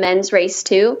with the men's race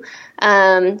too.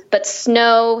 But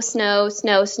snow.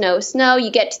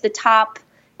 You get to the top,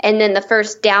 and then the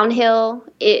first downhill,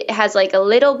 it has like a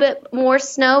little bit more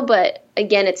snow, but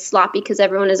again, it's sloppy because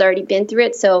everyone has already been through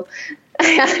it. So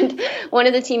and one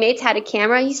of the teammates had a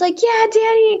camera. He's like, "Yeah,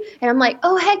 Danny," and I'm like,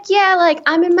 "Oh heck yeah! Like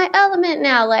I'm in my element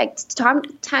now. Like it's time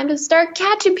to start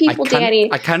catching people,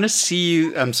 Danny." I kind of see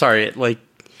you. I'm sorry, like.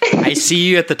 I see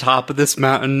you at the top of this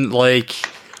mountain, like,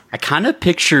 I kind of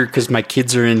picture, because my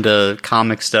kids are into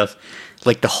comic stuff,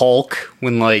 like the Hulk,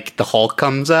 when, like, the Hulk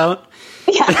comes out.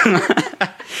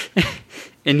 Yeah.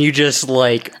 And you just,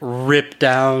 like, rip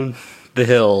down the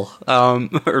hill,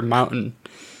 or mountain.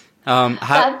 How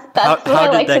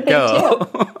did that go?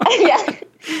 Yeah.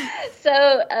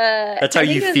 So, that's how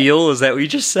you feel? Is that what you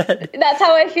just said? That's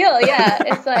how I feel, yeah.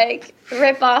 It's like,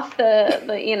 rip off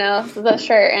the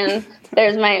shirt, and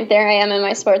there I am in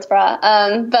my sports bra.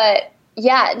 But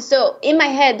yeah, so in my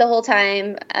head the whole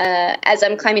time, as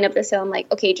I'm climbing up this hill, I'm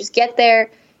like, okay, just get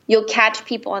there. You'll catch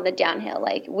people on the downhill.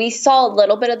 Like we saw a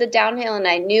little bit of the downhill, and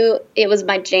I knew it was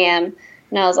my jam.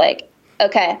 And I was like,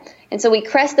 okay. And so we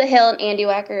crest the hill, and Andy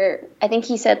Wacker, I think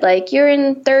he said like, you're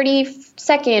in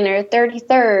 32nd or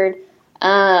 33rd.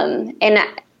 And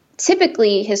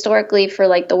typically, historically, for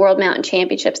like the World Mountain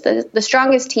Championships, the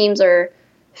strongest teams are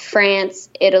France,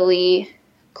 Italy,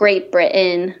 Great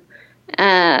Britain.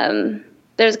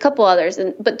 But there's a couple others,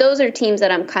 but those are teams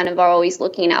that I'm kind of always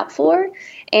looking out for.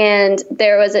 And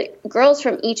there was girls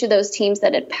from each of those teams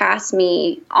that had passed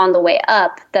me on the way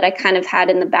up that I kind of had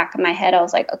in the back of my head. I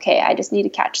was like, okay, I just need to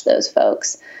catch those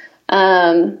folks.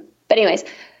 But anyways,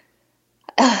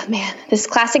 oh man, this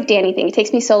classic Danny thing. It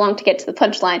takes me so long to get to the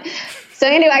punchline. So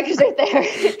anyway, I was right there.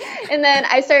 And then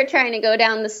I started trying to go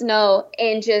down the snow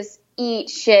and just eat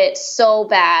shit so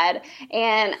bad.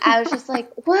 And I was just like,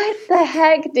 what the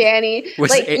heck, Danny?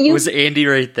 Was Andy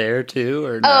right there too?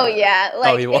 Or no? Oh yeah.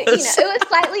 Like, he was? It was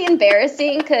slightly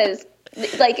embarrassing because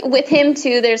like with him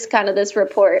too, there's kind of this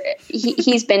report.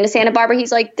 He's been to Santa Barbara.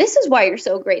 He's like, this is why you're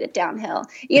so great at downhill.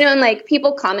 And like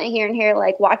people comment here and here,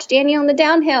 like, watch Danny on the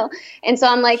downhill. And so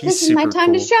I'm like, this is my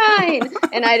time to shine.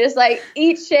 And I just like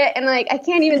eat shit. And like, I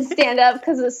can't even stand up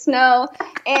because of snow.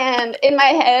 And in my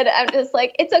head, I'm just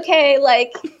like, it's okay.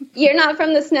 Like, you're not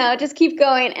from the snow. Just keep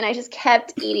going. And I just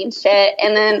kept eating shit.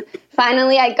 And then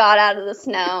finally I got out of the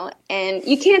snow, and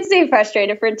you can't stay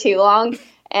frustrated for too long.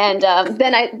 And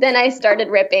then I started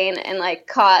ripping and like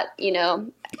caught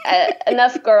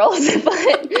enough girls,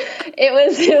 but it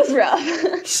was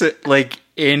rough. So like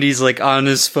Andy's like on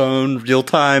his phone real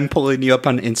time pulling you up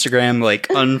on Instagram, like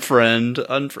unfriend.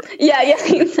 Yeah,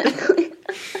 exactly.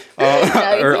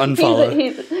 Or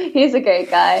unfollow. He's a great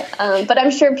guy, but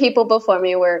I'm sure people before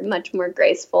me were much more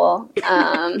graceful.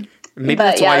 Maybe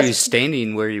that's why he was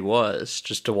standing where he was,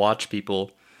 just to watch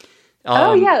people.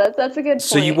 That's a good point.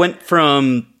 So you went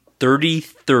from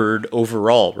 33rd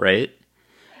overall, right?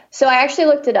 So I actually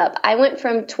looked it up. I went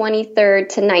from 23rd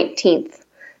to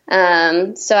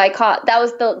 19th. So I caught that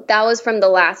was from the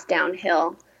last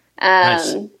downhill.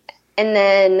 Nice. And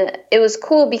then it was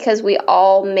cool because we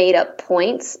all made up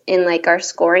points in like our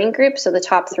scoring group. So the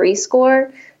top 3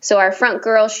 score. So our front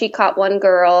girl, she caught 1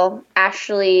 girl.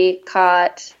 Ashley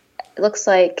caught, it looks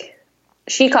like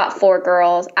she caught 4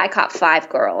 girls. I caught 5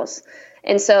 girls.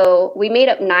 And so we made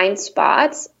up 9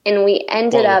 spots, and we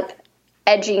ended up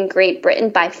edging Great Britain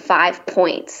by 5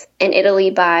 points and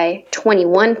Italy by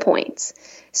 21 points.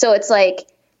 So it's like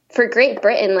for Great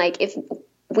Britain, like if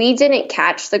we didn't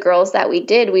catch the girls that we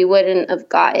did, we wouldn't have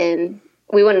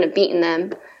beaten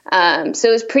them. So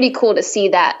it was pretty cool to see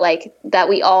that, like, that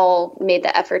we all made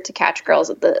the effort to catch girls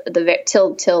at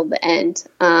till the end.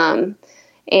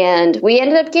 And we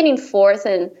ended up getting 4th,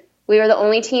 and we were the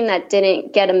only team that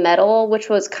didn't get a medal, which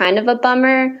was kind of a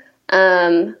bummer.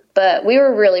 But we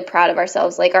were really proud of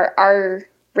ourselves. Like our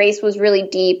race was really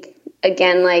deep.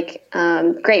 Again, like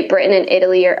Great Britain and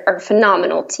Italy are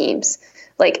phenomenal teams,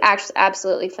 like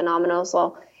absolutely phenomenal.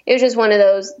 So it was just one of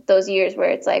those years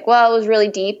where it's like, well, it was really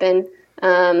deep, and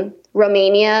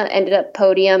Romania ended up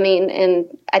podiuming,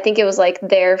 and I think it was like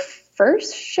their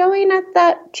first showing at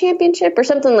that championship or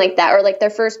something like that, or like their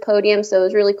first podium. So it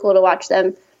was really cool to watch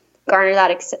them garner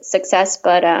that success.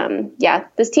 But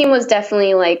this team was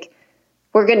definitely like,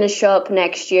 we're going to show up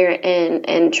next year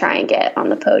and try and get on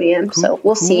the podium. So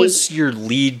we'll see. Who was your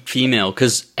lead female?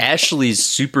 Because Ashley's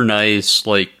super nice.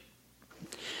 Like,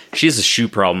 she has a shoe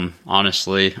problem,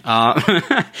 honestly.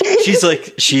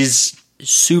 She's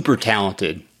super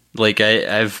talented. Like,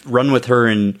 I've run with her,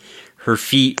 and her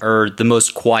feet are the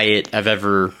most quiet I've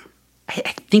ever.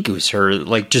 I think it was her.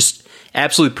 Like, just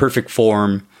absolute perfect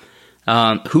form.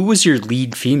 Who was your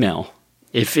lead female?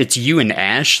 If it's you and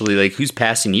Ashley, like, who's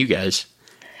passing you guys?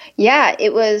 Yeah,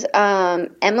 it was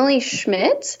Emily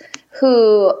Schmidt,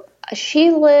 who she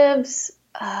lives.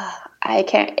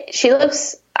 She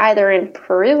lives either in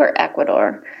Peru or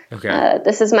Ecuador. Okay.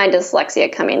 This is my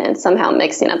dyslexia coming in, somehow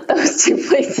mixing up those 2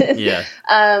 places. Yeah.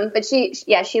 But she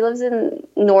lives in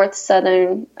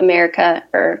Southern America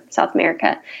or South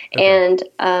America, okay.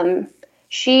 And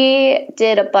she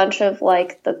did a bunch of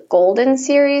like the Golden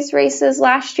Series races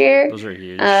last year. Those are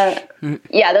huge.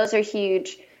 Yeah, those are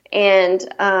huge. And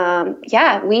I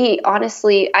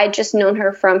just known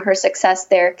her from her success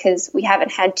there, because we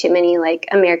haven't had too many like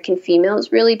American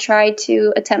females really try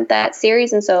to attempt that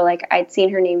series. And so like I'd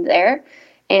seen her name there,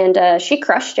 and she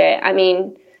crushed it. I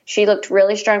mean, she looked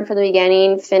really strong from the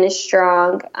beginning, finished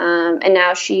strong. And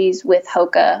now she's with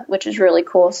Hoka, which is really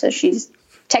cool. So she's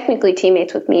technically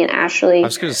teammates with me and Ashley. I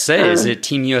was going to say, is it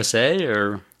Team USA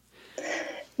or?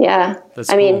 Yeah. That's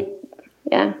cool. I mean,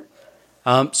 yeah.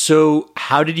 So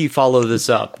how did you follow this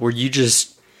up? Were you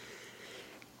just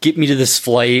get me to this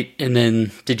flight, and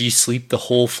then did you sleep the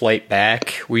whole flight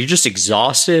back? Were you just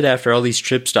exhausted after all these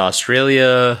trips to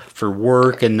Australia for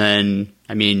work, and then,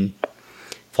 I mean,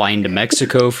 flying to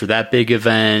Mexico for that big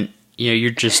event? You know,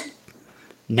 you're just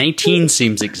 19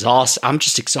 seems exhausted. I'm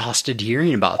just exhausted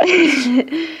hearing about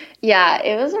this. Yeah,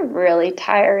 it was a really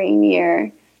tiring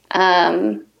year.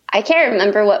 I can't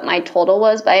remember what my total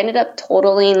was, but I ended up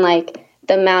totaling like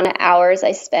the amount of hours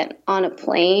I spent on a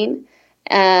plane.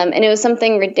 And it was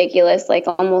something ridiculous, like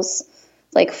almost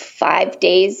like 5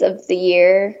 days of the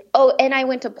year. Oh, and I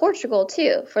went to Portugal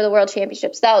too for the World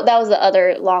Championships. That was the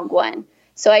other long one.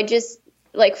 So I just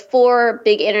like 4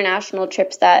 big international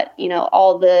trips that, you know,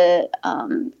 all the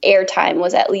air time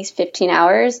was at least 15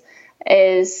 hours.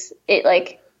 Is it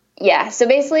like, yeah. So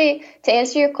basically, to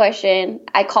answer your question,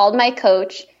 I called my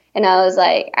coach and I was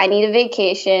like, I need a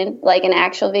vacation, like an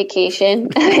actual vacation.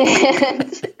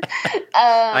 And,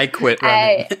 I quit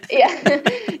running.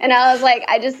 And I was like,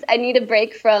 I need a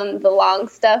break from the long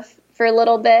stuff for a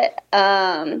little bit.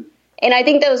 And I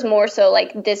think that was more so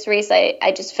like this race,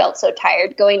 I just felt so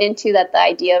tired going into that. The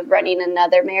idea of running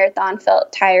another marathon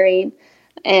felt tiring.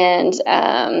 And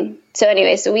so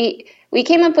anyway, so we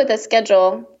came up with a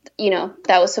schedule, you know,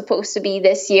 that was supposed to be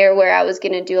this year where I was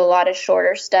going to do a lot of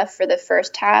shorter stuff for the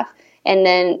first half and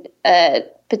then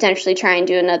potentially try and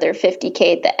do another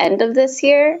 50K at the end of this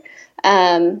year.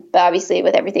 But obviously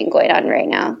with everything going on right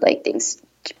now, like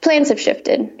plans have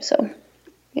shifted. So,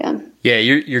 yeah. Yeah,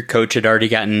 your coach had already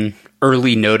gotten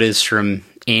early notice from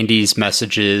Andy's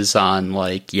messages on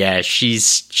like, yeah, she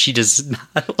does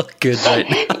not look good right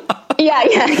now. Yeah,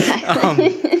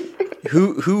 exactly.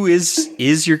 Who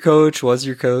is your coach? Was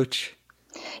your coach?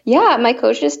 Yeah, my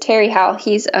coach is Terry Howe.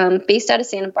 He's based out of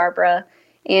Santa Barbara,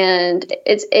 and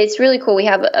it's really cool. We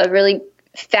have a really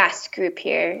fast group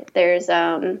here. There's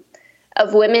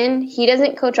of women. He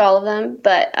doesn't coach all of them,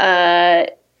 but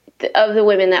of the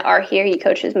women that are here, he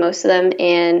coaches most of them.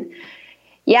 And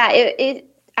yeah,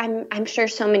 I'm sure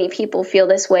so many people feel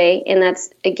this way, and that's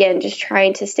again just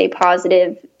trying to stay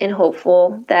positive and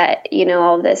hopeful that, you know,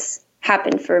 all this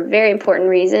happened for a very important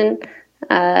reason,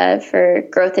 for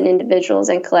growth in individuals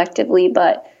and collectively.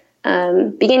 But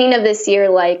beginning of this year,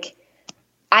 like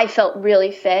I felt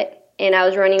really fit, and I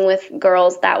was running with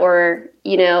girls that were,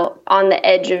 you know, on the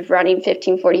edge of running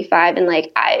 15:45, and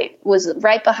like I was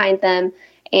right behind them,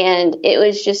 and it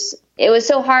was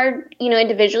so hard, you know,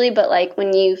 individually, but like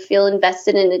when you feel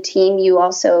invested in a team, you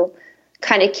also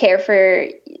kind of care for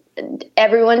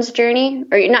everyone's journey,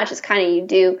 or not just kind of, you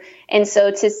do. And so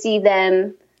to see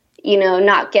them, you know,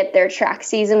 not get their track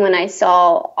season when I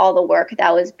saw all the work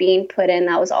that was being put in,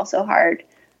 that was also hard.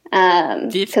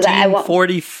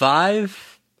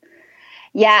 15:45?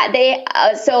 Yeah, they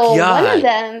so God.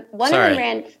 one of them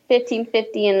ran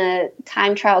 15:50 in a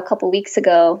time trial a couple weeks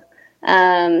ago.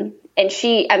 And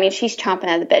she's chomping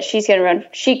at the bit. She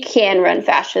can run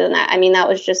faster than that. I mean, that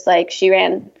was just like she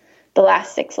ran the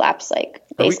last 6 laps, like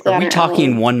basically. Are we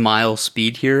talking 1 mile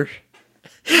speed here?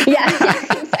 Yeah,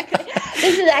 exactly.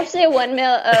 This is actually a 1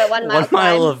 mile 1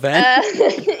 mile event.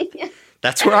 Yeah.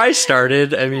 That's where I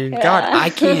started. I mean, yeah. God,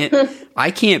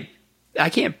 I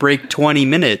can't break 20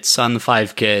 minutes on the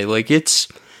 5K. Like that's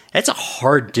a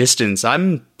hard distance.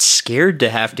 I'm scared to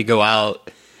have to go out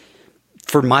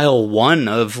for mile 1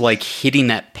 of like hitting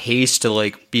that pace to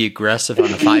like be aggressive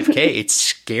on the 5K. It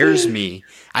scares me.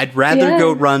 I'd rather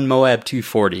go run Moab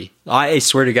 240. I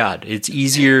swear to God, it's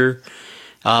easier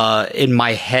in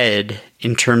my head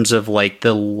in terms of like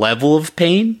the level of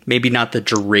pain, maybe not the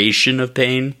duration of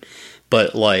pain,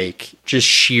 but like just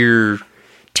sheer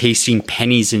tasting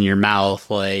pennies in your mouth.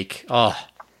 Like, I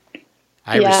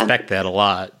respect that a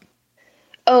lot.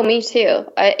 Oh, me too.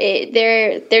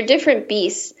 They're different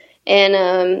beasts,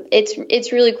 and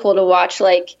it's really cool to watch.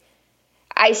 Like,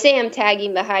 I say I'm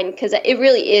tagging behind because it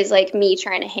really is like me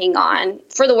trying to hang on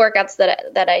for the workouts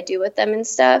that I do with them and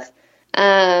stuff.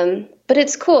 But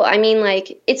it's cool. I mean,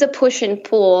 like, it's a push and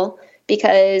pull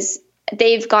because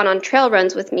they've gone on trail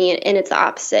runs with me, and it's the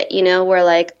opposite, you know, where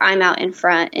like I'm out in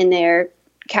front and they're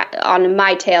on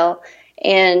my tail.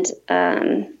 And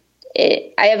I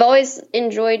have always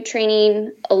enjoyed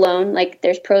training alone. Like,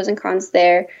 there's pros and cons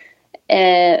there.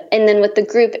 And then with the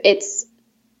group, it's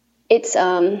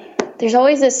there's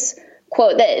always this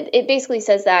quote that it basically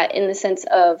says that in the sense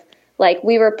of like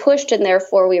we were pushed and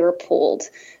therefore we were pulled,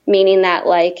 meaning that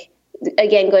like,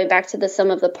 again, going back to the sum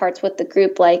of the parts with the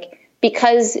group, like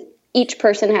because each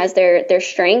person has their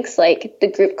strengths, like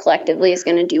the group collectively is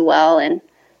going to do well. And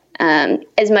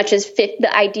as much as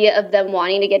the idea of them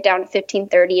wanting to get down to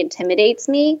 15:30 intimidates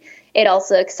me, it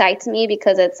also excites me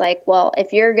because it's like, well,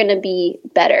 if you're going to be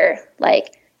better,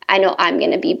 like I know I'm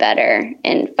going to be better,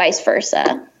 and vice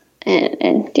versa.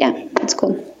 And yeah, it's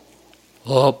cool.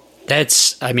 Well,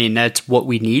 that's what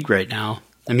we need right now.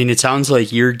 I mean, it sounds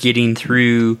like you're getting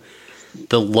through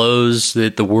the lows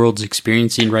that the world's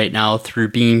experiencing right now through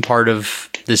being part of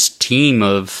this team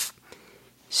of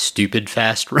stupid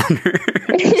fast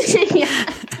runners.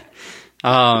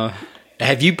 Yeah.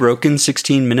 Have you broken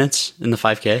 16 minutes in the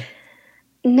 5K?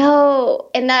 No,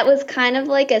 and that was kind of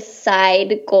like a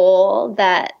side goal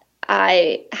that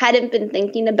I hadn't been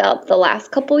thinking about the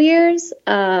last couple years.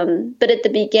 But at the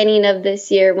beginning of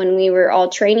this year, when we were all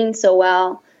training so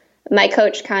well, my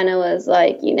coach kind of was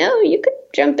like, you could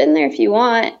jump in there if you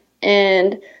want.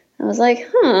 And I was like,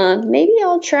 maybe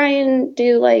I'll try and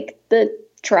do like the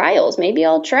trials. Maybe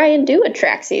I'll try and do a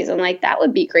track season. Like, that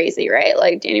would be crazy, right?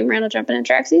 Like Danny Moreno jumping in a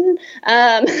track season.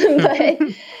 But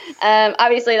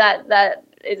obviously that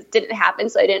it didn't happen.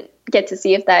 So I didn't get to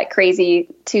see if that crazy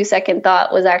 2-second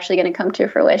thought was actually going to come to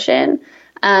fruition.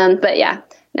 But yeah,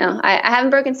 no, I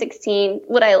haven't broken 16.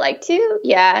 Would I like to?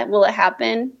 Yeah. Will it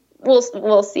happen?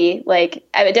 We'll see. Like,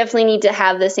 I would definitely need to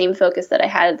have the same focus that I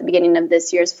had at the beginning of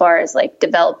this year as far as like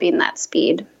developing that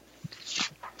speed.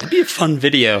 That'd be a fun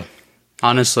video.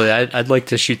 Honestly, I'd like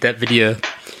to shoot that video.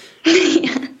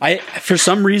 Yeah. For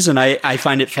some reason, I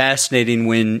find it fascinating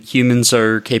when humans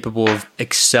are capable of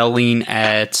excelling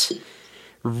at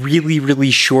really,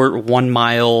 really short 1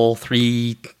 mile,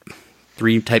 three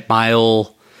type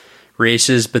mile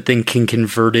races, but then can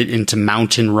convert it into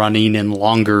mountain running and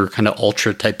longer kind of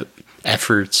ultra type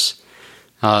efforts.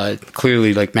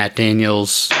 Clearly, like Matt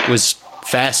Daniels was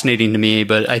fascinating to me,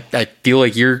 but I feel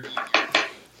like you're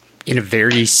in a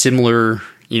very similar,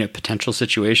 potential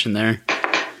situation there.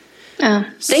 Oh,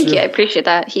 thank you. I appreciate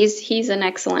that. He's an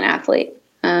excellent athlete.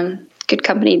 Good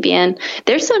company to be in.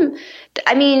 There's some,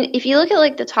 if you look at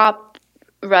like the top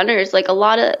runners, like a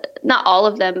lot of, not all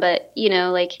of them, but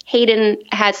like Hayden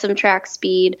had some track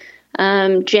speed.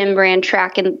 Jim ran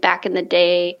track back in the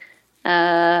day.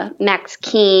 Max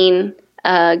Keene,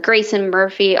 Grayson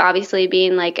Murphy, obviously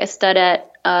being like a stud at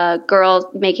girls,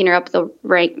 making her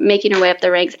way up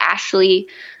the ranks. Ashley.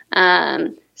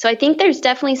 So I think there's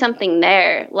definitely something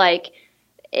there. Like,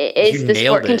 is the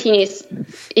sport continues.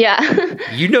 Yeah.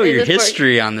 Your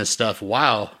history on this stuff.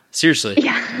 Wow. Seriously.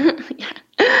 Yeah.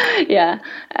 Yeah.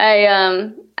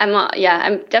 I'm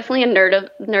definitely a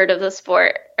nerd of the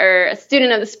sport, or a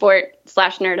student of the sport /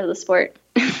 nerd of the sport.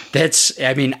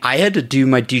 I had to do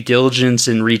my due diligence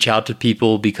and reach out to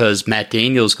people because Matt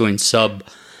Daniels going sub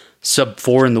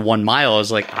 4 in the 1 mile. I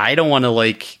was like, I don't want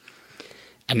to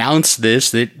announce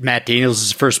that Matt Daniels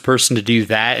is the first person to do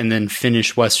that and then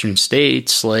finish Western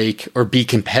States, or be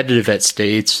competitive at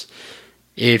States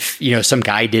if, some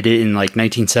guy did it in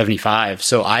 1975.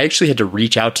 So I actually had to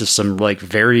reach out to some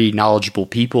very knowledgeable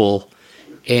people.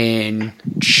 And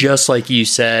just like you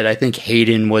said, I think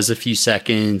Hayden was a few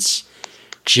seconds.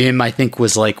 Jim, I think,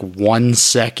 was 1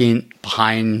 second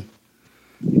behind.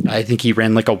 I think he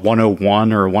ran a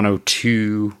 101 or a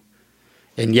 102.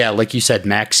 And yeah, like you said,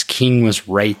 Max King was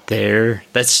right there.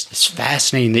 It's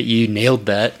fascinating that you nailed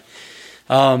that.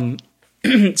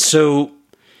 So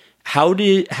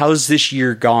how's this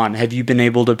year gone? Have you been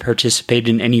able to participate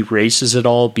in any races at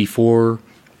all before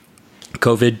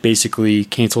COVID basically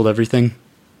canceled everything?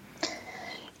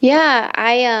 Yeah,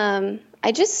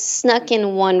 I just snuck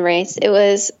in one race. It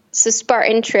was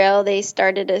Spartan Trail. They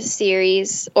started a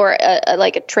series, or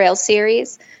a trail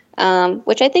series,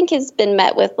 which I think has been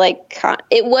met with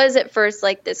it was at first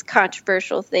this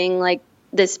controversial thing,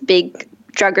 this big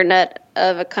juggernaut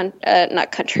of a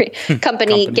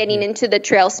company getting into the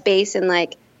trail space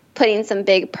and putting some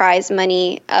big prize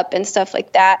money up and stuff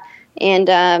like that. And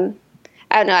I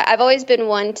don't know, I've always been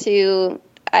one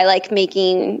I like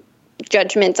making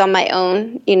judgments on my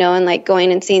own, and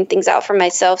going and seeing things out for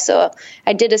myself. So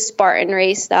I did a Spartan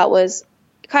race that was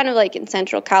kind of in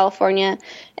Central California,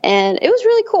 and it was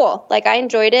really cool. I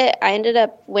enjoyed it. I ended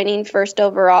up winning first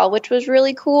overall, which was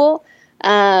really cool.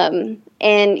 And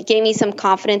gave me some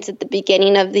confidence at the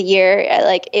beginning of the year.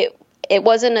 It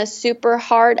wasn't a super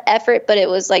hard effort, but it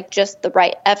was just the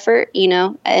right effort,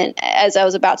 and as I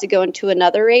was about to go into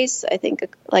another race, I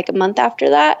think a month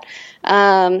after that.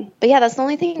 But yeah, that's the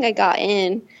only thing I got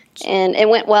in, and it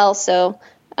went well. So,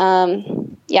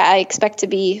 yeah, I expect to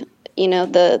be,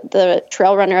 the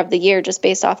trail runner of the year just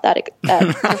based off that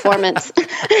performance.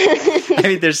 I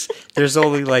mean, there's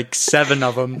only 7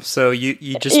 of them, so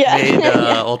you just made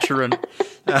ultra run.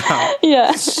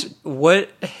 Yeah.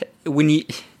 When you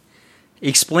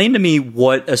explain to me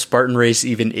what a Spartan race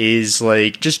even is,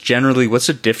 just generally, what's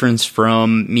the difference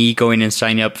from me going and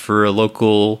signing up for a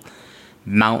local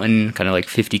mountain, kind of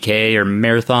 50K or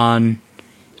marathon?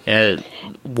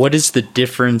 What is the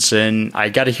difference? And I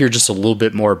got to hear just a little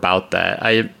bit more about that.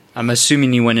 I'm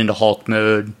assuming you went into Hulk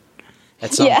mode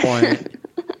at some point.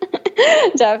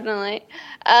 Definitely.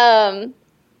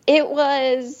 It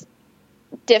was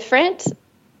different.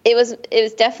 It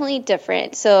was definitely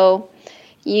different. So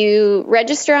you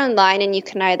register online, and you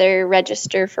can either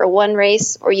register for one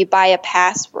race or you buy a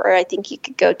pass where I think you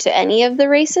could go to any of the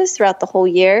races throughout the whole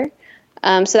year.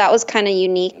 So that was kind of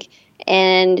unique.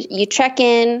 And you check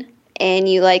in and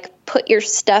you like put your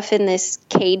stuff in this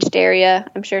caged area.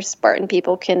 I'm sure Spartan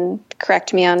people can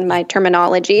correct me on my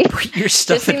terminology. Put your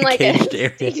stuff in a caged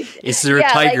area. Is there a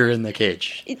tiger in the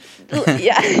cage?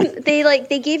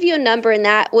 They gave you a number, and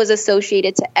that was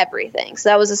associated to everything. So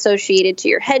that was associated to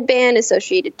your headband,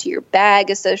 associated to your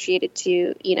bag, associated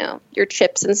to, your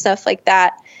chips and stuff like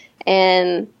that.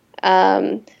 And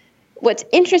what's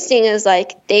interesting is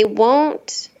like they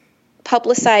won't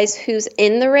publicize who's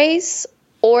in the race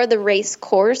or the race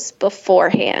course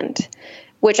beforehand,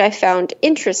 which I found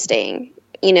interesting,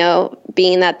 being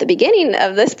at the beginning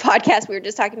of this podcast, we were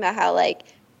just talking about how, like,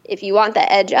 if you want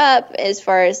the edge up as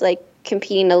far as, like,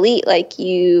 competing elite, like,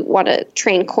 you want to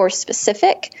train course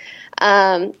specific.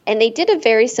 And they did a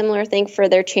very similar thing for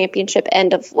their championship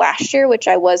end of last year, which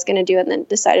I was going to do and then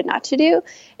decided not to do.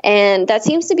 And that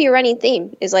seems to be a running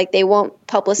theme, is, like, they won't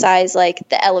publicize, like,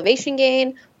 the elevation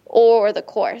gain or the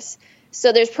course.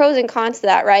 So there's pros and cons to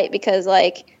that, right? Because,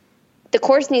 like, the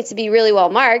course needs to be really well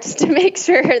marked to make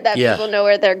sure that people know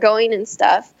where they're going and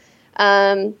stuff.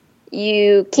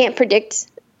 You can't predict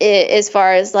it as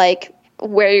far as, like,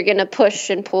 where you're going to push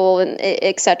and pull and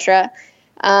et cetera.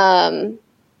 But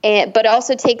it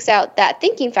also takes out that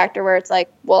thinking factor where it's like,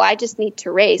 well, I just need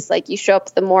to race. Like, you show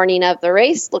up the morning of the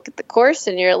race, look at the course,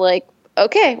 and you're like,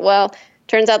 okay, well,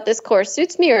 turns out this course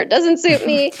suits me or it doesn't suit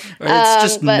me. Or it's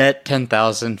just net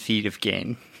 10,000 feet of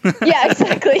gain. Yeah,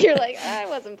 exactly. You're like, I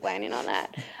wasn't planning on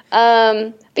that.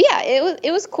 But yeah,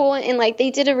 it was cool. And like,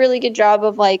 they did a really good job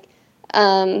of like,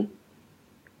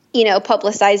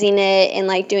 publicizing it and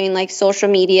like doing like social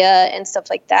media and stuff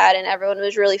like that. And everyone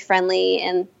was really friendly,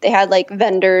 and they had like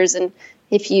vendors. And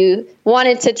if you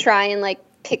wanted to try and like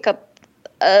pick up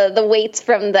the weights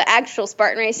from the actual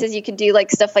Spartan races, you could do like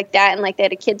stuff like that. And like they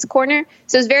had a kids corner.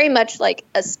 So it was very much like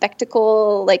a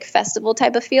spectacle, like festival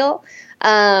type of feel.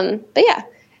 But yeah,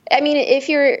 I mean,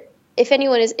 if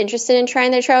anyone is interested in trying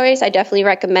their trail race, I definitely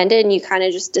recommend it. And you kind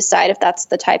of just decide if that's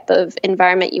the type of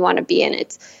environment you want to be in.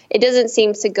 It doesn't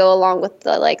seem to go along with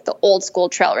the old school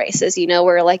trail races,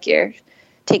 where like you're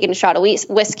taking a shot of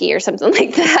whiskey or something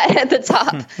like that at the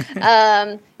top.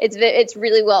 It's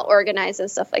really well organized and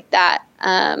stuff like that.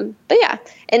 But yeah.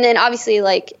 And then obviously,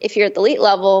 like, if you're at the elite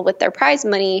level with their prize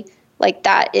money, like,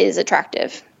 that is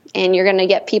attractive, and you're going to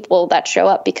get people that show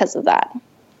up because of that.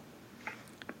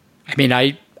 I mean,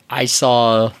 I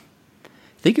saw, I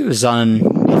think it was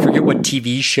on, I forget what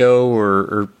TV show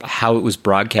or how it was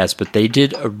broadcast, but they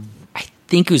did I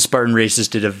think it was Spartan Races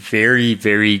did a very,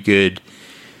 very good,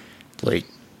 like,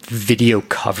 video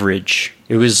coverage.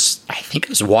 I think I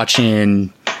was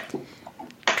watching,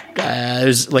 it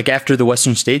was like after the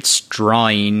Western States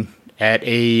drawing at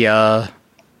a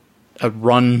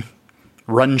run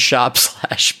shop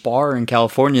 / bar in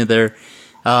California there.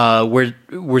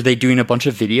 Were they doing a bunch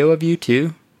of video of you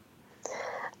too?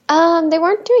 They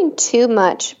weren't doing too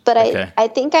much, but okay. I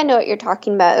think I know what you're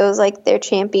talking about. It was like their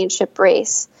championship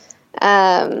race.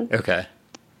 Okay.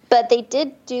 But they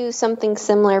did do something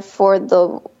similar for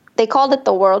they called it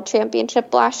the World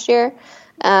Championship last year.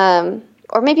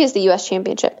 Or maybe it was the U.S.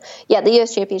 Championship. Yeah, the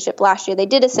U.S. Championship last year. They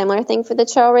did a similar thing for the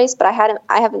trail race, but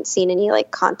I haven't seen any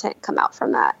like content come out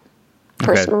from that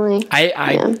personally.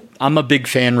 Okay. I'm a big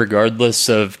fan regardless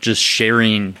of just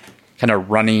sharing kind of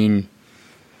running,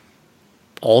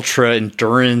 ultra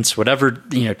endurance, whatever,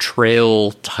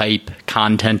 trail type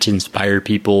content to inspire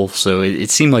people. So it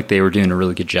seemed like they were doing a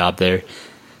really good job there.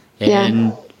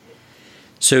 And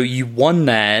so you won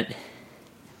that.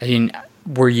 I mean,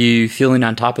 were you feeling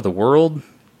on top of the world?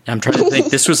 I'm trying to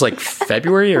think. This was like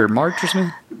February or March or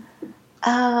something?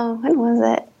 When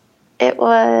was it?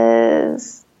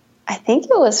 I think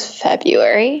it was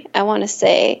February, I want to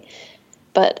say,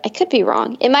 but I could be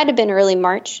wrong. It might have been early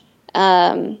March.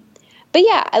 But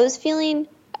yeah, I was feeling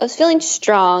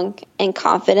strong and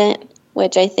confident,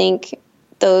 which I think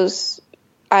those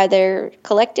either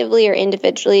collectively or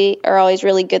individually are always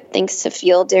really good things to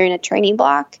feel during a training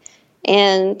block.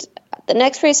 And the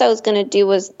next race I was going to do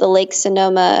was the Lake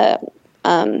Sonoma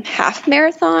half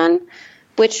marathon,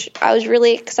 which I was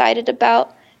really excited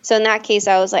about. So in that case,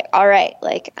 I was like, all right,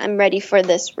 like, I'm ready for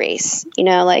this race,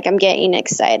 like, I'm getting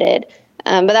excited.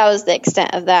 But that was the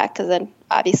extent of that, because then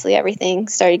obviously everything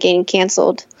started getting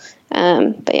canceled.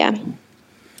 But yeah.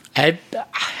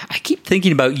 I keep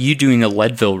thinking about you doing a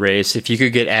Leadville race. If you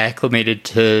could get acclimated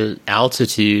to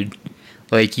altitude,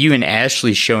 like you and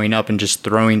Ashley showing up and just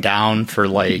throwing down for,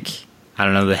 like, I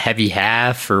don't know, the heavy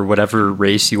half or whatever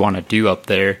race you want to do up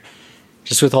there.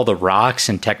 just with all the rocks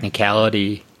and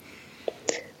technicality.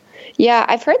 Yeah,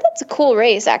 I've heard that's a cool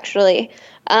race, actually.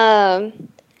 I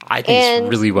think it's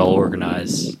really well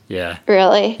organized. Yeah.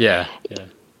 Really? Yeah.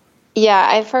 Yeah,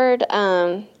 I've heard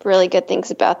really good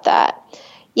things about that.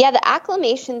 Yeah, the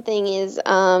acclimation thing is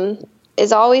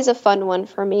always a fun one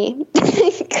for me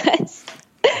because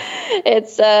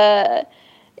it's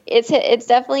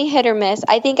definitely hit or miss.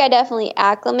 I think I definitely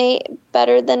acclimate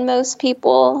better than most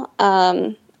people.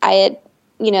 I had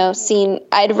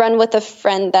I'd run with a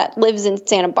friend that lives in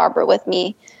Santa Barbara with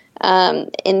me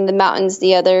in the mountains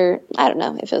I don't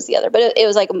know if it was but it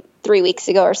was like 3 weeks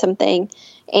ago or something.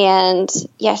 And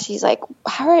yeah, she's like,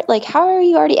 how are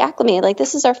you already acclimated? Like,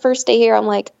 this is our first day here. I'm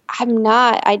like, I'm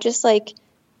not. I just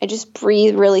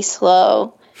breathe really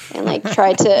slow and like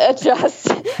try to adjust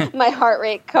my heart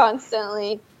rate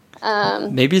constantly.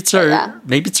 Maybe it's our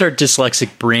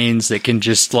dyslexic brains that can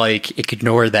just like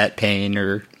ignore that pain,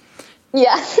 or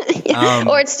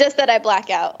or it's just that I black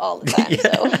out all the time.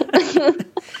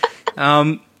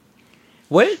 So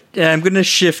I'm going to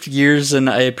shift gears, and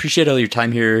I appreciate all your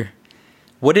time here.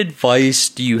 What advice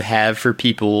do you have for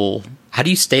people? How do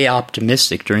you stay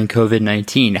optimistic during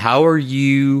COVID-19? How are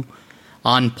you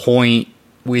on point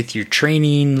with your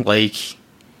training? Like,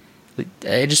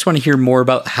 I just want to hear more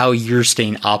about how you're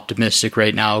staying optimistic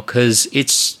right now, because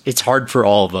it's hard for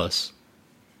all of us.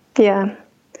 Yeah,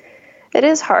 it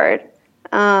is hard.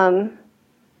 I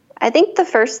think the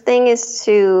first thing is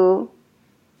to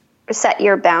set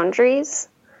your boundaries.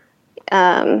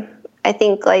 I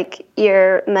think like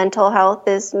your mental health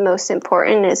is most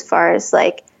important as far as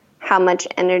like how much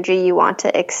energy you want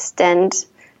to extend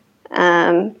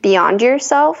beyond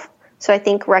yourself. So I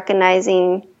think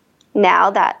recognizing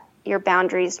now that your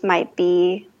boundaries might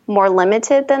be more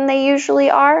limited than they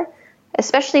usually are,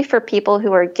 especially for people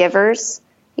who are givers,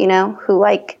 who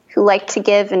like to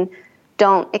give and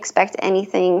don't expect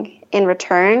anything in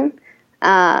return.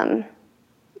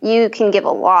 You can give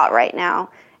a lot right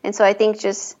now. And so I think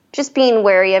just being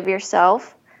wary of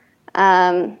yourself,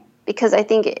 because I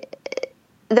think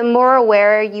the more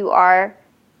aware you are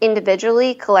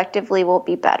individually, collectively will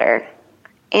be better.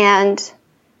 And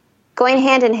going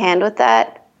hand in hand with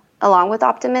that, along with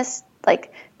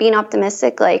being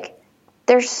optimistic, like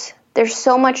there's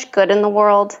so much good in the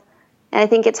world. And I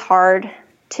think it's hard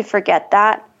to forget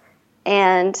that.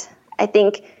 And I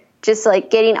think just like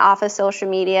getting off of social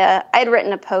media, I'd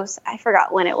written a post, I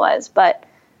forgot when it was, but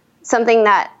something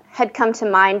that had come to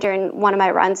mind during one of my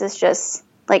runs is just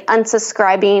like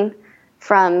unsubscribing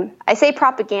from, I say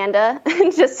propaganda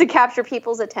just to capture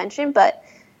people's attention, but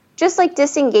just like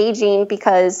disengaging,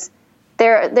 because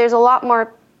there's a lot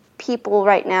more people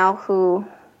right now who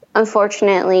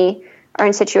unfortunately are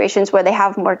in situations where they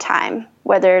have more time,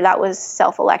 whether that was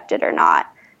self-elected or not.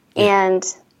 And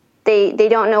they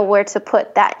don't know where to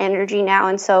put that energy now.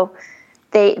 And so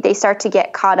they start to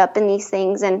get caught up in these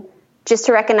things, and just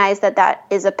to recognize that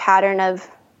is a pattern of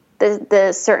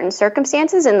the certain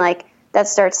circumstances, and like that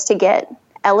starts to get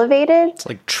elevated. It's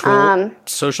like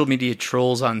social media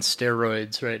trolls on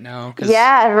steroids right now. Exactly.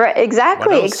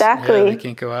 Yeah, they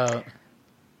can't go out.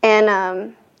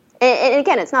 And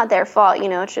again, it's not their fault,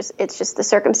 it's just the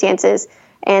circumstances,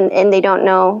 and they don't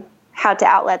know how to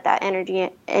outlet that energy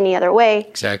any other way.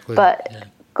 Exactly. But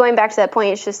going back to that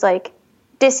point, it's just like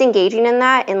disengaging in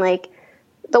that, and like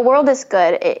the world is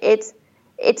good. It's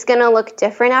going to look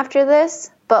different after this,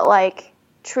 but like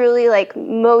truly, like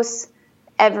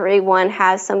everyone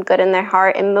has some good in their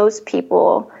heart, and most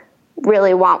people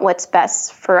really want what's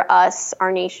best for us,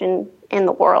 our nation, and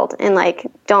the world. And like,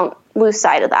 don't lose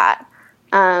sight of that.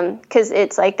 'Cause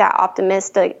it's like that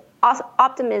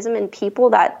optimism in people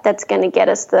that's going to get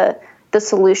us the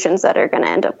solutions that are going to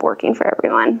end up working for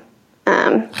everyone.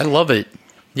 I love it.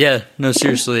 Yeah, no,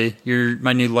 seriously, you're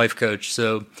my new life coach.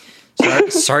 So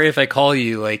sorry if I call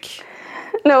you like,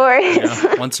 no worries,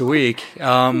 once a week.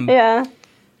 Yeah,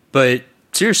 but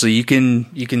seriously, you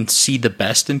can see the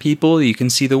best in people. You can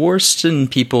see the worst in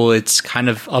people. It's kind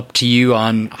of up to you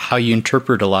on how you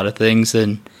interpret a lot of things.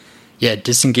 And yeah,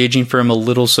 disengaging from a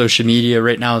little social media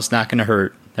right now is not going to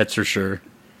hurt. That's for sure.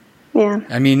 Yeah.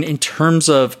 I mean, in terms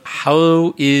of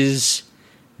how is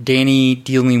Danny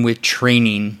dealing with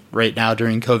training right now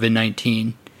during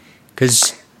COVID-19?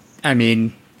 Because, I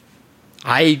mean,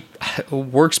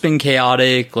 work's been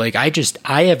chaotic. Like,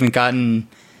 I haven't gotten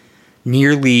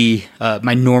nearly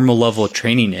my normal level of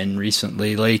training in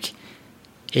recently. Like,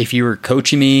 if you were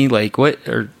coaching me, like,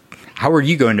 how are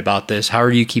you going about this? How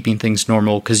are you keeping things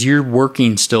normal? Because you're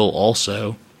working still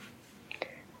also.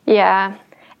 Yeah.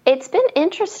 It's been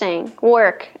interesting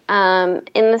work, in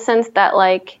the sense that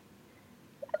like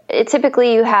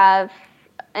typically you have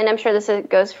and I'm sure this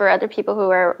goes for other people who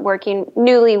are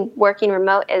newly working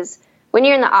remote, is when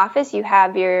you're in the office, you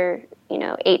have your,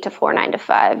 8 to 4, 9 to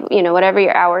 5, whatever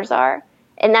your hours are.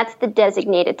 And that's the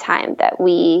designated time that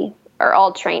we are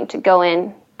all trained to go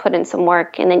in, put in some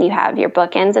work, and then you have your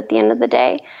bookends at the end of the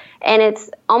day. And it's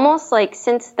almost like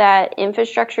since that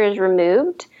infrastructure is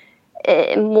removed,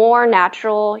 more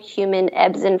natural human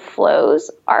ebbs and flows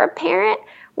are apparent,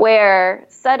 where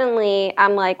suddenly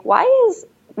I'm like, why is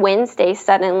Wednesday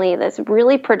suddenly this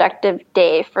really productive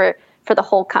day for the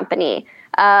whole company?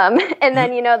 And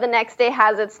then, the next day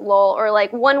has its lull, or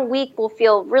like 1 week will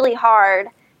feel really hard,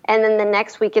 and then the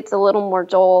next week it's a little more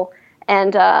dull.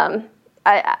 And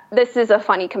this is a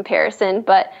funny comparison,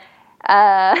 but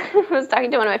I was talking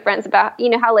to one of my friends about,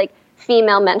 how like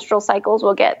female menstrual cycles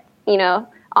will get,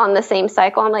 on the same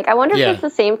cycle. I'm like, I wonder if it's the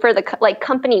same for the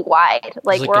company wide.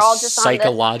 Like we're all just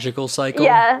psychological cycle.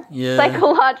 Yeah,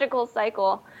 psychological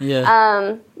cycle.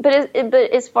 Yeah. But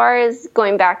as far as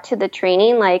going back to the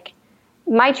training, like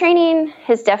my training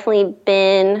has definitely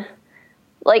been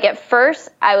like, at first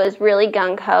I was really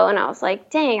gung ho and I was like,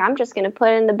 dang, I'm just going to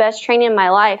put in the best training of my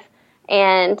life.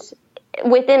 And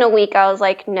within a week I was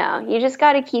like, no, you just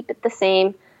got to keep it the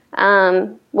same.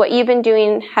 What you've been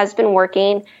doing has been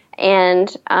working. And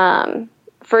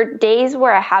for days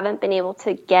where I haven't been able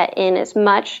to get in as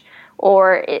much,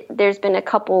 or there's been a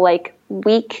couple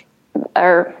weeks,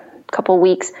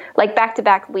 like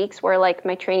back-to-back weeks where like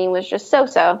my training was just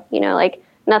so, like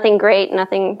nothing great,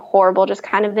 nothing horrible, just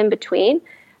kind of in between.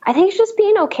 I think it's just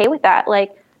being okay with that.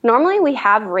 Like normally we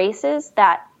have races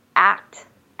that act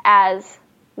as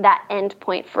that end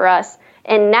point for us.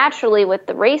 And naturally with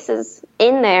the races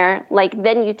in there, like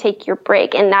then you take your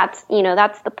break, and that's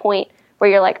the point where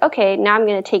you're like, okay, now I'm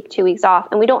going to take 2 weeks off,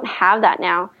 and we don't have that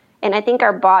now. And I think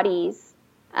our bodies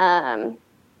are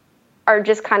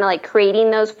just kind of like creating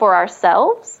those for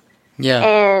ourselves. Yeah.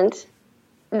 And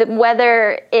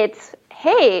whether it's,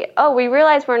 hey, we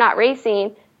realize we're not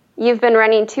racing, you've been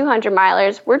running 200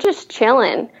 milers, we're just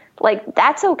chilling. Like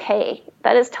that's okay.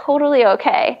 That is totally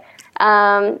okay.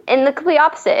 And the complete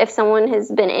opposite, if someone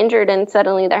has been injured and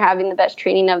suddenly they're having the best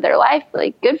training of their life,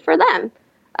 like good for them.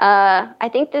 I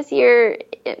think this year,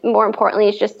 more importantly,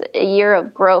 is just a year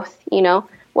of growth,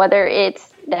 whether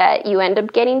it's that you end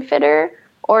up getting fitter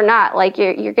or not, like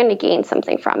you're going to gain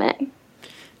something from it.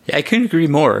 Yeah, I couldn't agree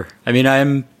more. I mean,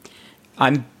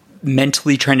 I'm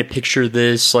mentally trying to picture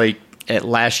this, like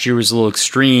last year was a little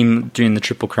extreme doing the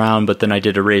Triple Crown, but then I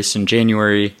did a race in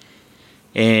January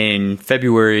in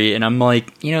February, and I'm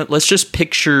like, let's just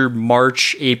picture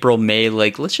March, April, May,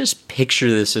 like let's just picture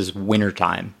this as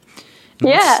wintertime.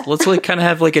 Yeah. Let's like kind of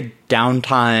have like a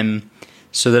downtime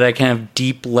so that I can have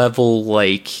deep level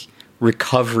like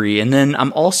recovery. And then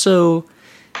I'm also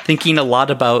thinking a lot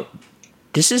about,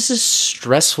 this is a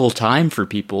stressful time for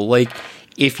people. Like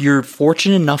if you're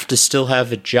fortunate enough to still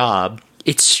have a job,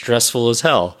 it's stressful as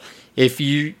hell. If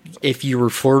you were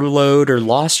furloughed or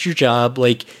lost your job,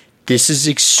 like this is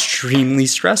extremely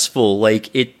stressful. Like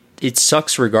it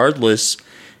sucks regardless.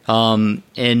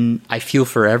 And I feel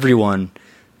for everyone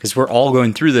because we're all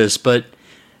going through this, but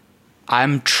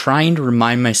I'm trying to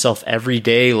remind myself every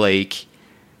day, like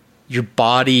your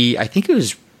body, I think it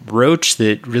was Roach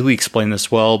that really explained this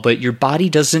well, but your body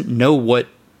doesn't know what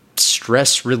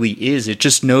stress really is. It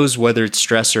just knows whether it's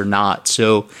stress or not.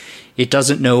 So it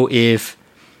doesn't know if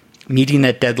meeting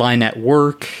that deadline at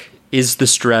work is the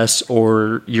stress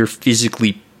or you're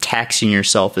physically taxing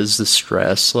yourself is the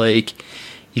stress. Like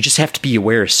you just have to be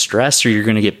aware of stress or you're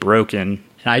going to get broken.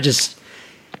 And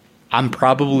I'm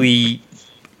probably,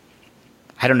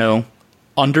 I don't know,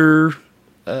 under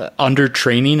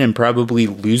training and probably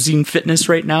losing fitness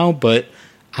right now, but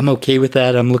I'm okay with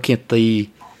that. I'm looking at the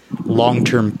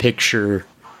long-term picture.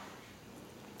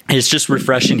 And it's just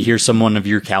refreshing to hear someone of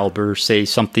your caliber say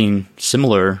something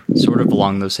similar, sort of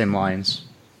along those same lines.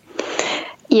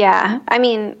 Yeah, I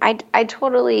mean, I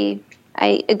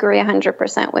agree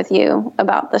 100% with you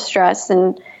about the stress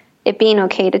and it being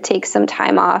okay to take some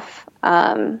time off.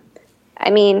 I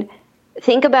mean,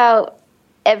 think about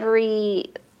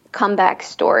every comeback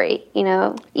story, even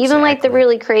exactly. Like the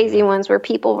really crazy ones where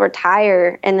people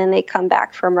retire and then they come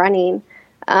back from running.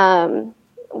 1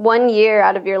 year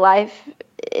out of your life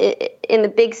in the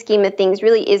big scheme of things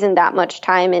really isn't that much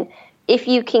time. And if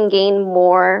you can gain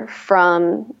more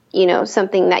from,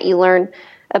 something that you learn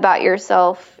about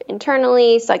yourself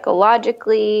internally,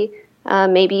 psychologically,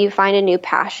 maybe you find a new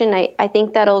passion, I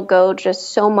think that'll go just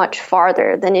so much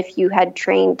farther than if you had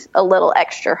trained a little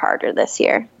extra harder this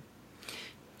year.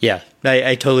 Yeah,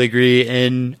 I totally agree.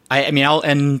 And I mean, I'll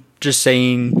end just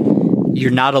saying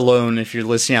you're not alone if you're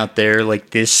listening out there.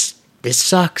 Like this this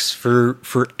sucks for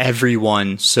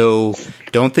everyone. So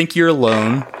don't think you're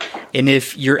alone. And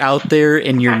if you're out there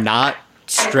and you're not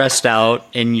stressed out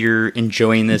and you're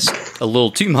enjoying this a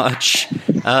little too much,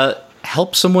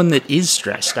 help someone that is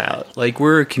stressed out. Like,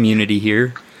 we're a community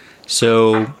here.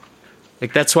 So,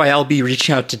 like, that's why I'll be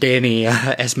reaching out to Danny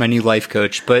as my new life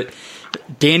coach. But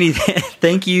Danny,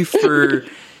 thank you for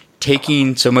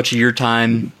taking so much of your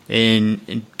time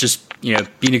and just, you know,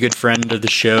 being a good friend of the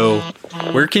show.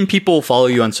 Where can people follow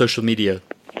you on social media?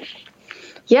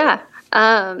 Yeah.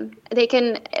 They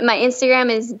can, my Instagram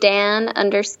is Dan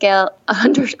underscore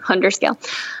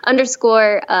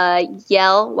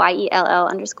Yell, YELL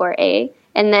 _A.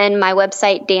 And then my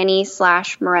website,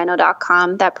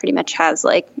 Danny/Moreno.com. That pretty much has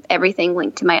like everything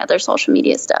linked to my other social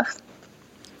media stuff.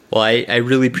 Well, I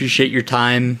really appreciate your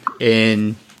time,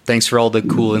 and thanks for all the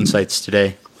cool insights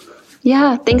today.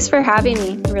 Yeah, thanks for having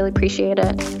me. I really appreciate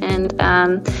it. And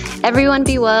everyone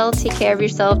be well, take care of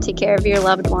yourself, take care of your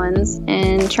loved ones,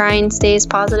 and try and stay as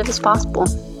positive as possible.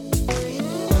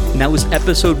 And that was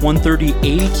episode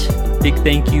 138. Big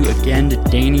thank you again to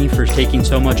Danny for taking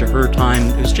so much of her time.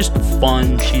 It was just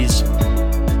fun. She's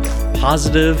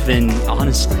positive, and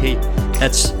honestly,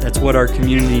 that's what our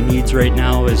community needs right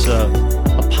now, is a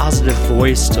positive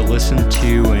voice to listen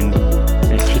to and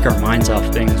take our minds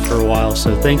off things for a while.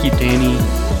 So thank you, Danny.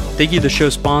 Thank you to the show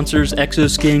sponsors,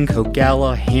 Exoskin,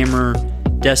 Kogalla, Hammer,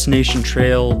 Destination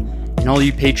Trail, and all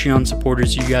you Patreon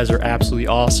supporters. You guys are absolutely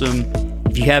awesome.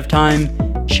 If you have time,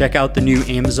 check out the new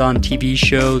Amazon TV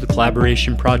show, the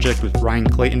collaboration project with Ryan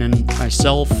Clayton and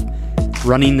myself.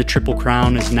 Running the Triple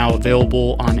Crown is now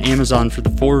available on Amazon for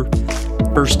the 4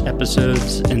 first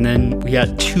episodes, and then we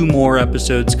got 2 more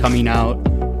episodes coming out,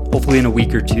 hopefully in a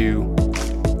week or 2.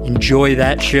 Enjoy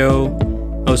that show.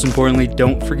 Most importantly,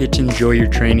 don't forget to enjoy your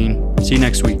training. See you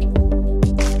next week.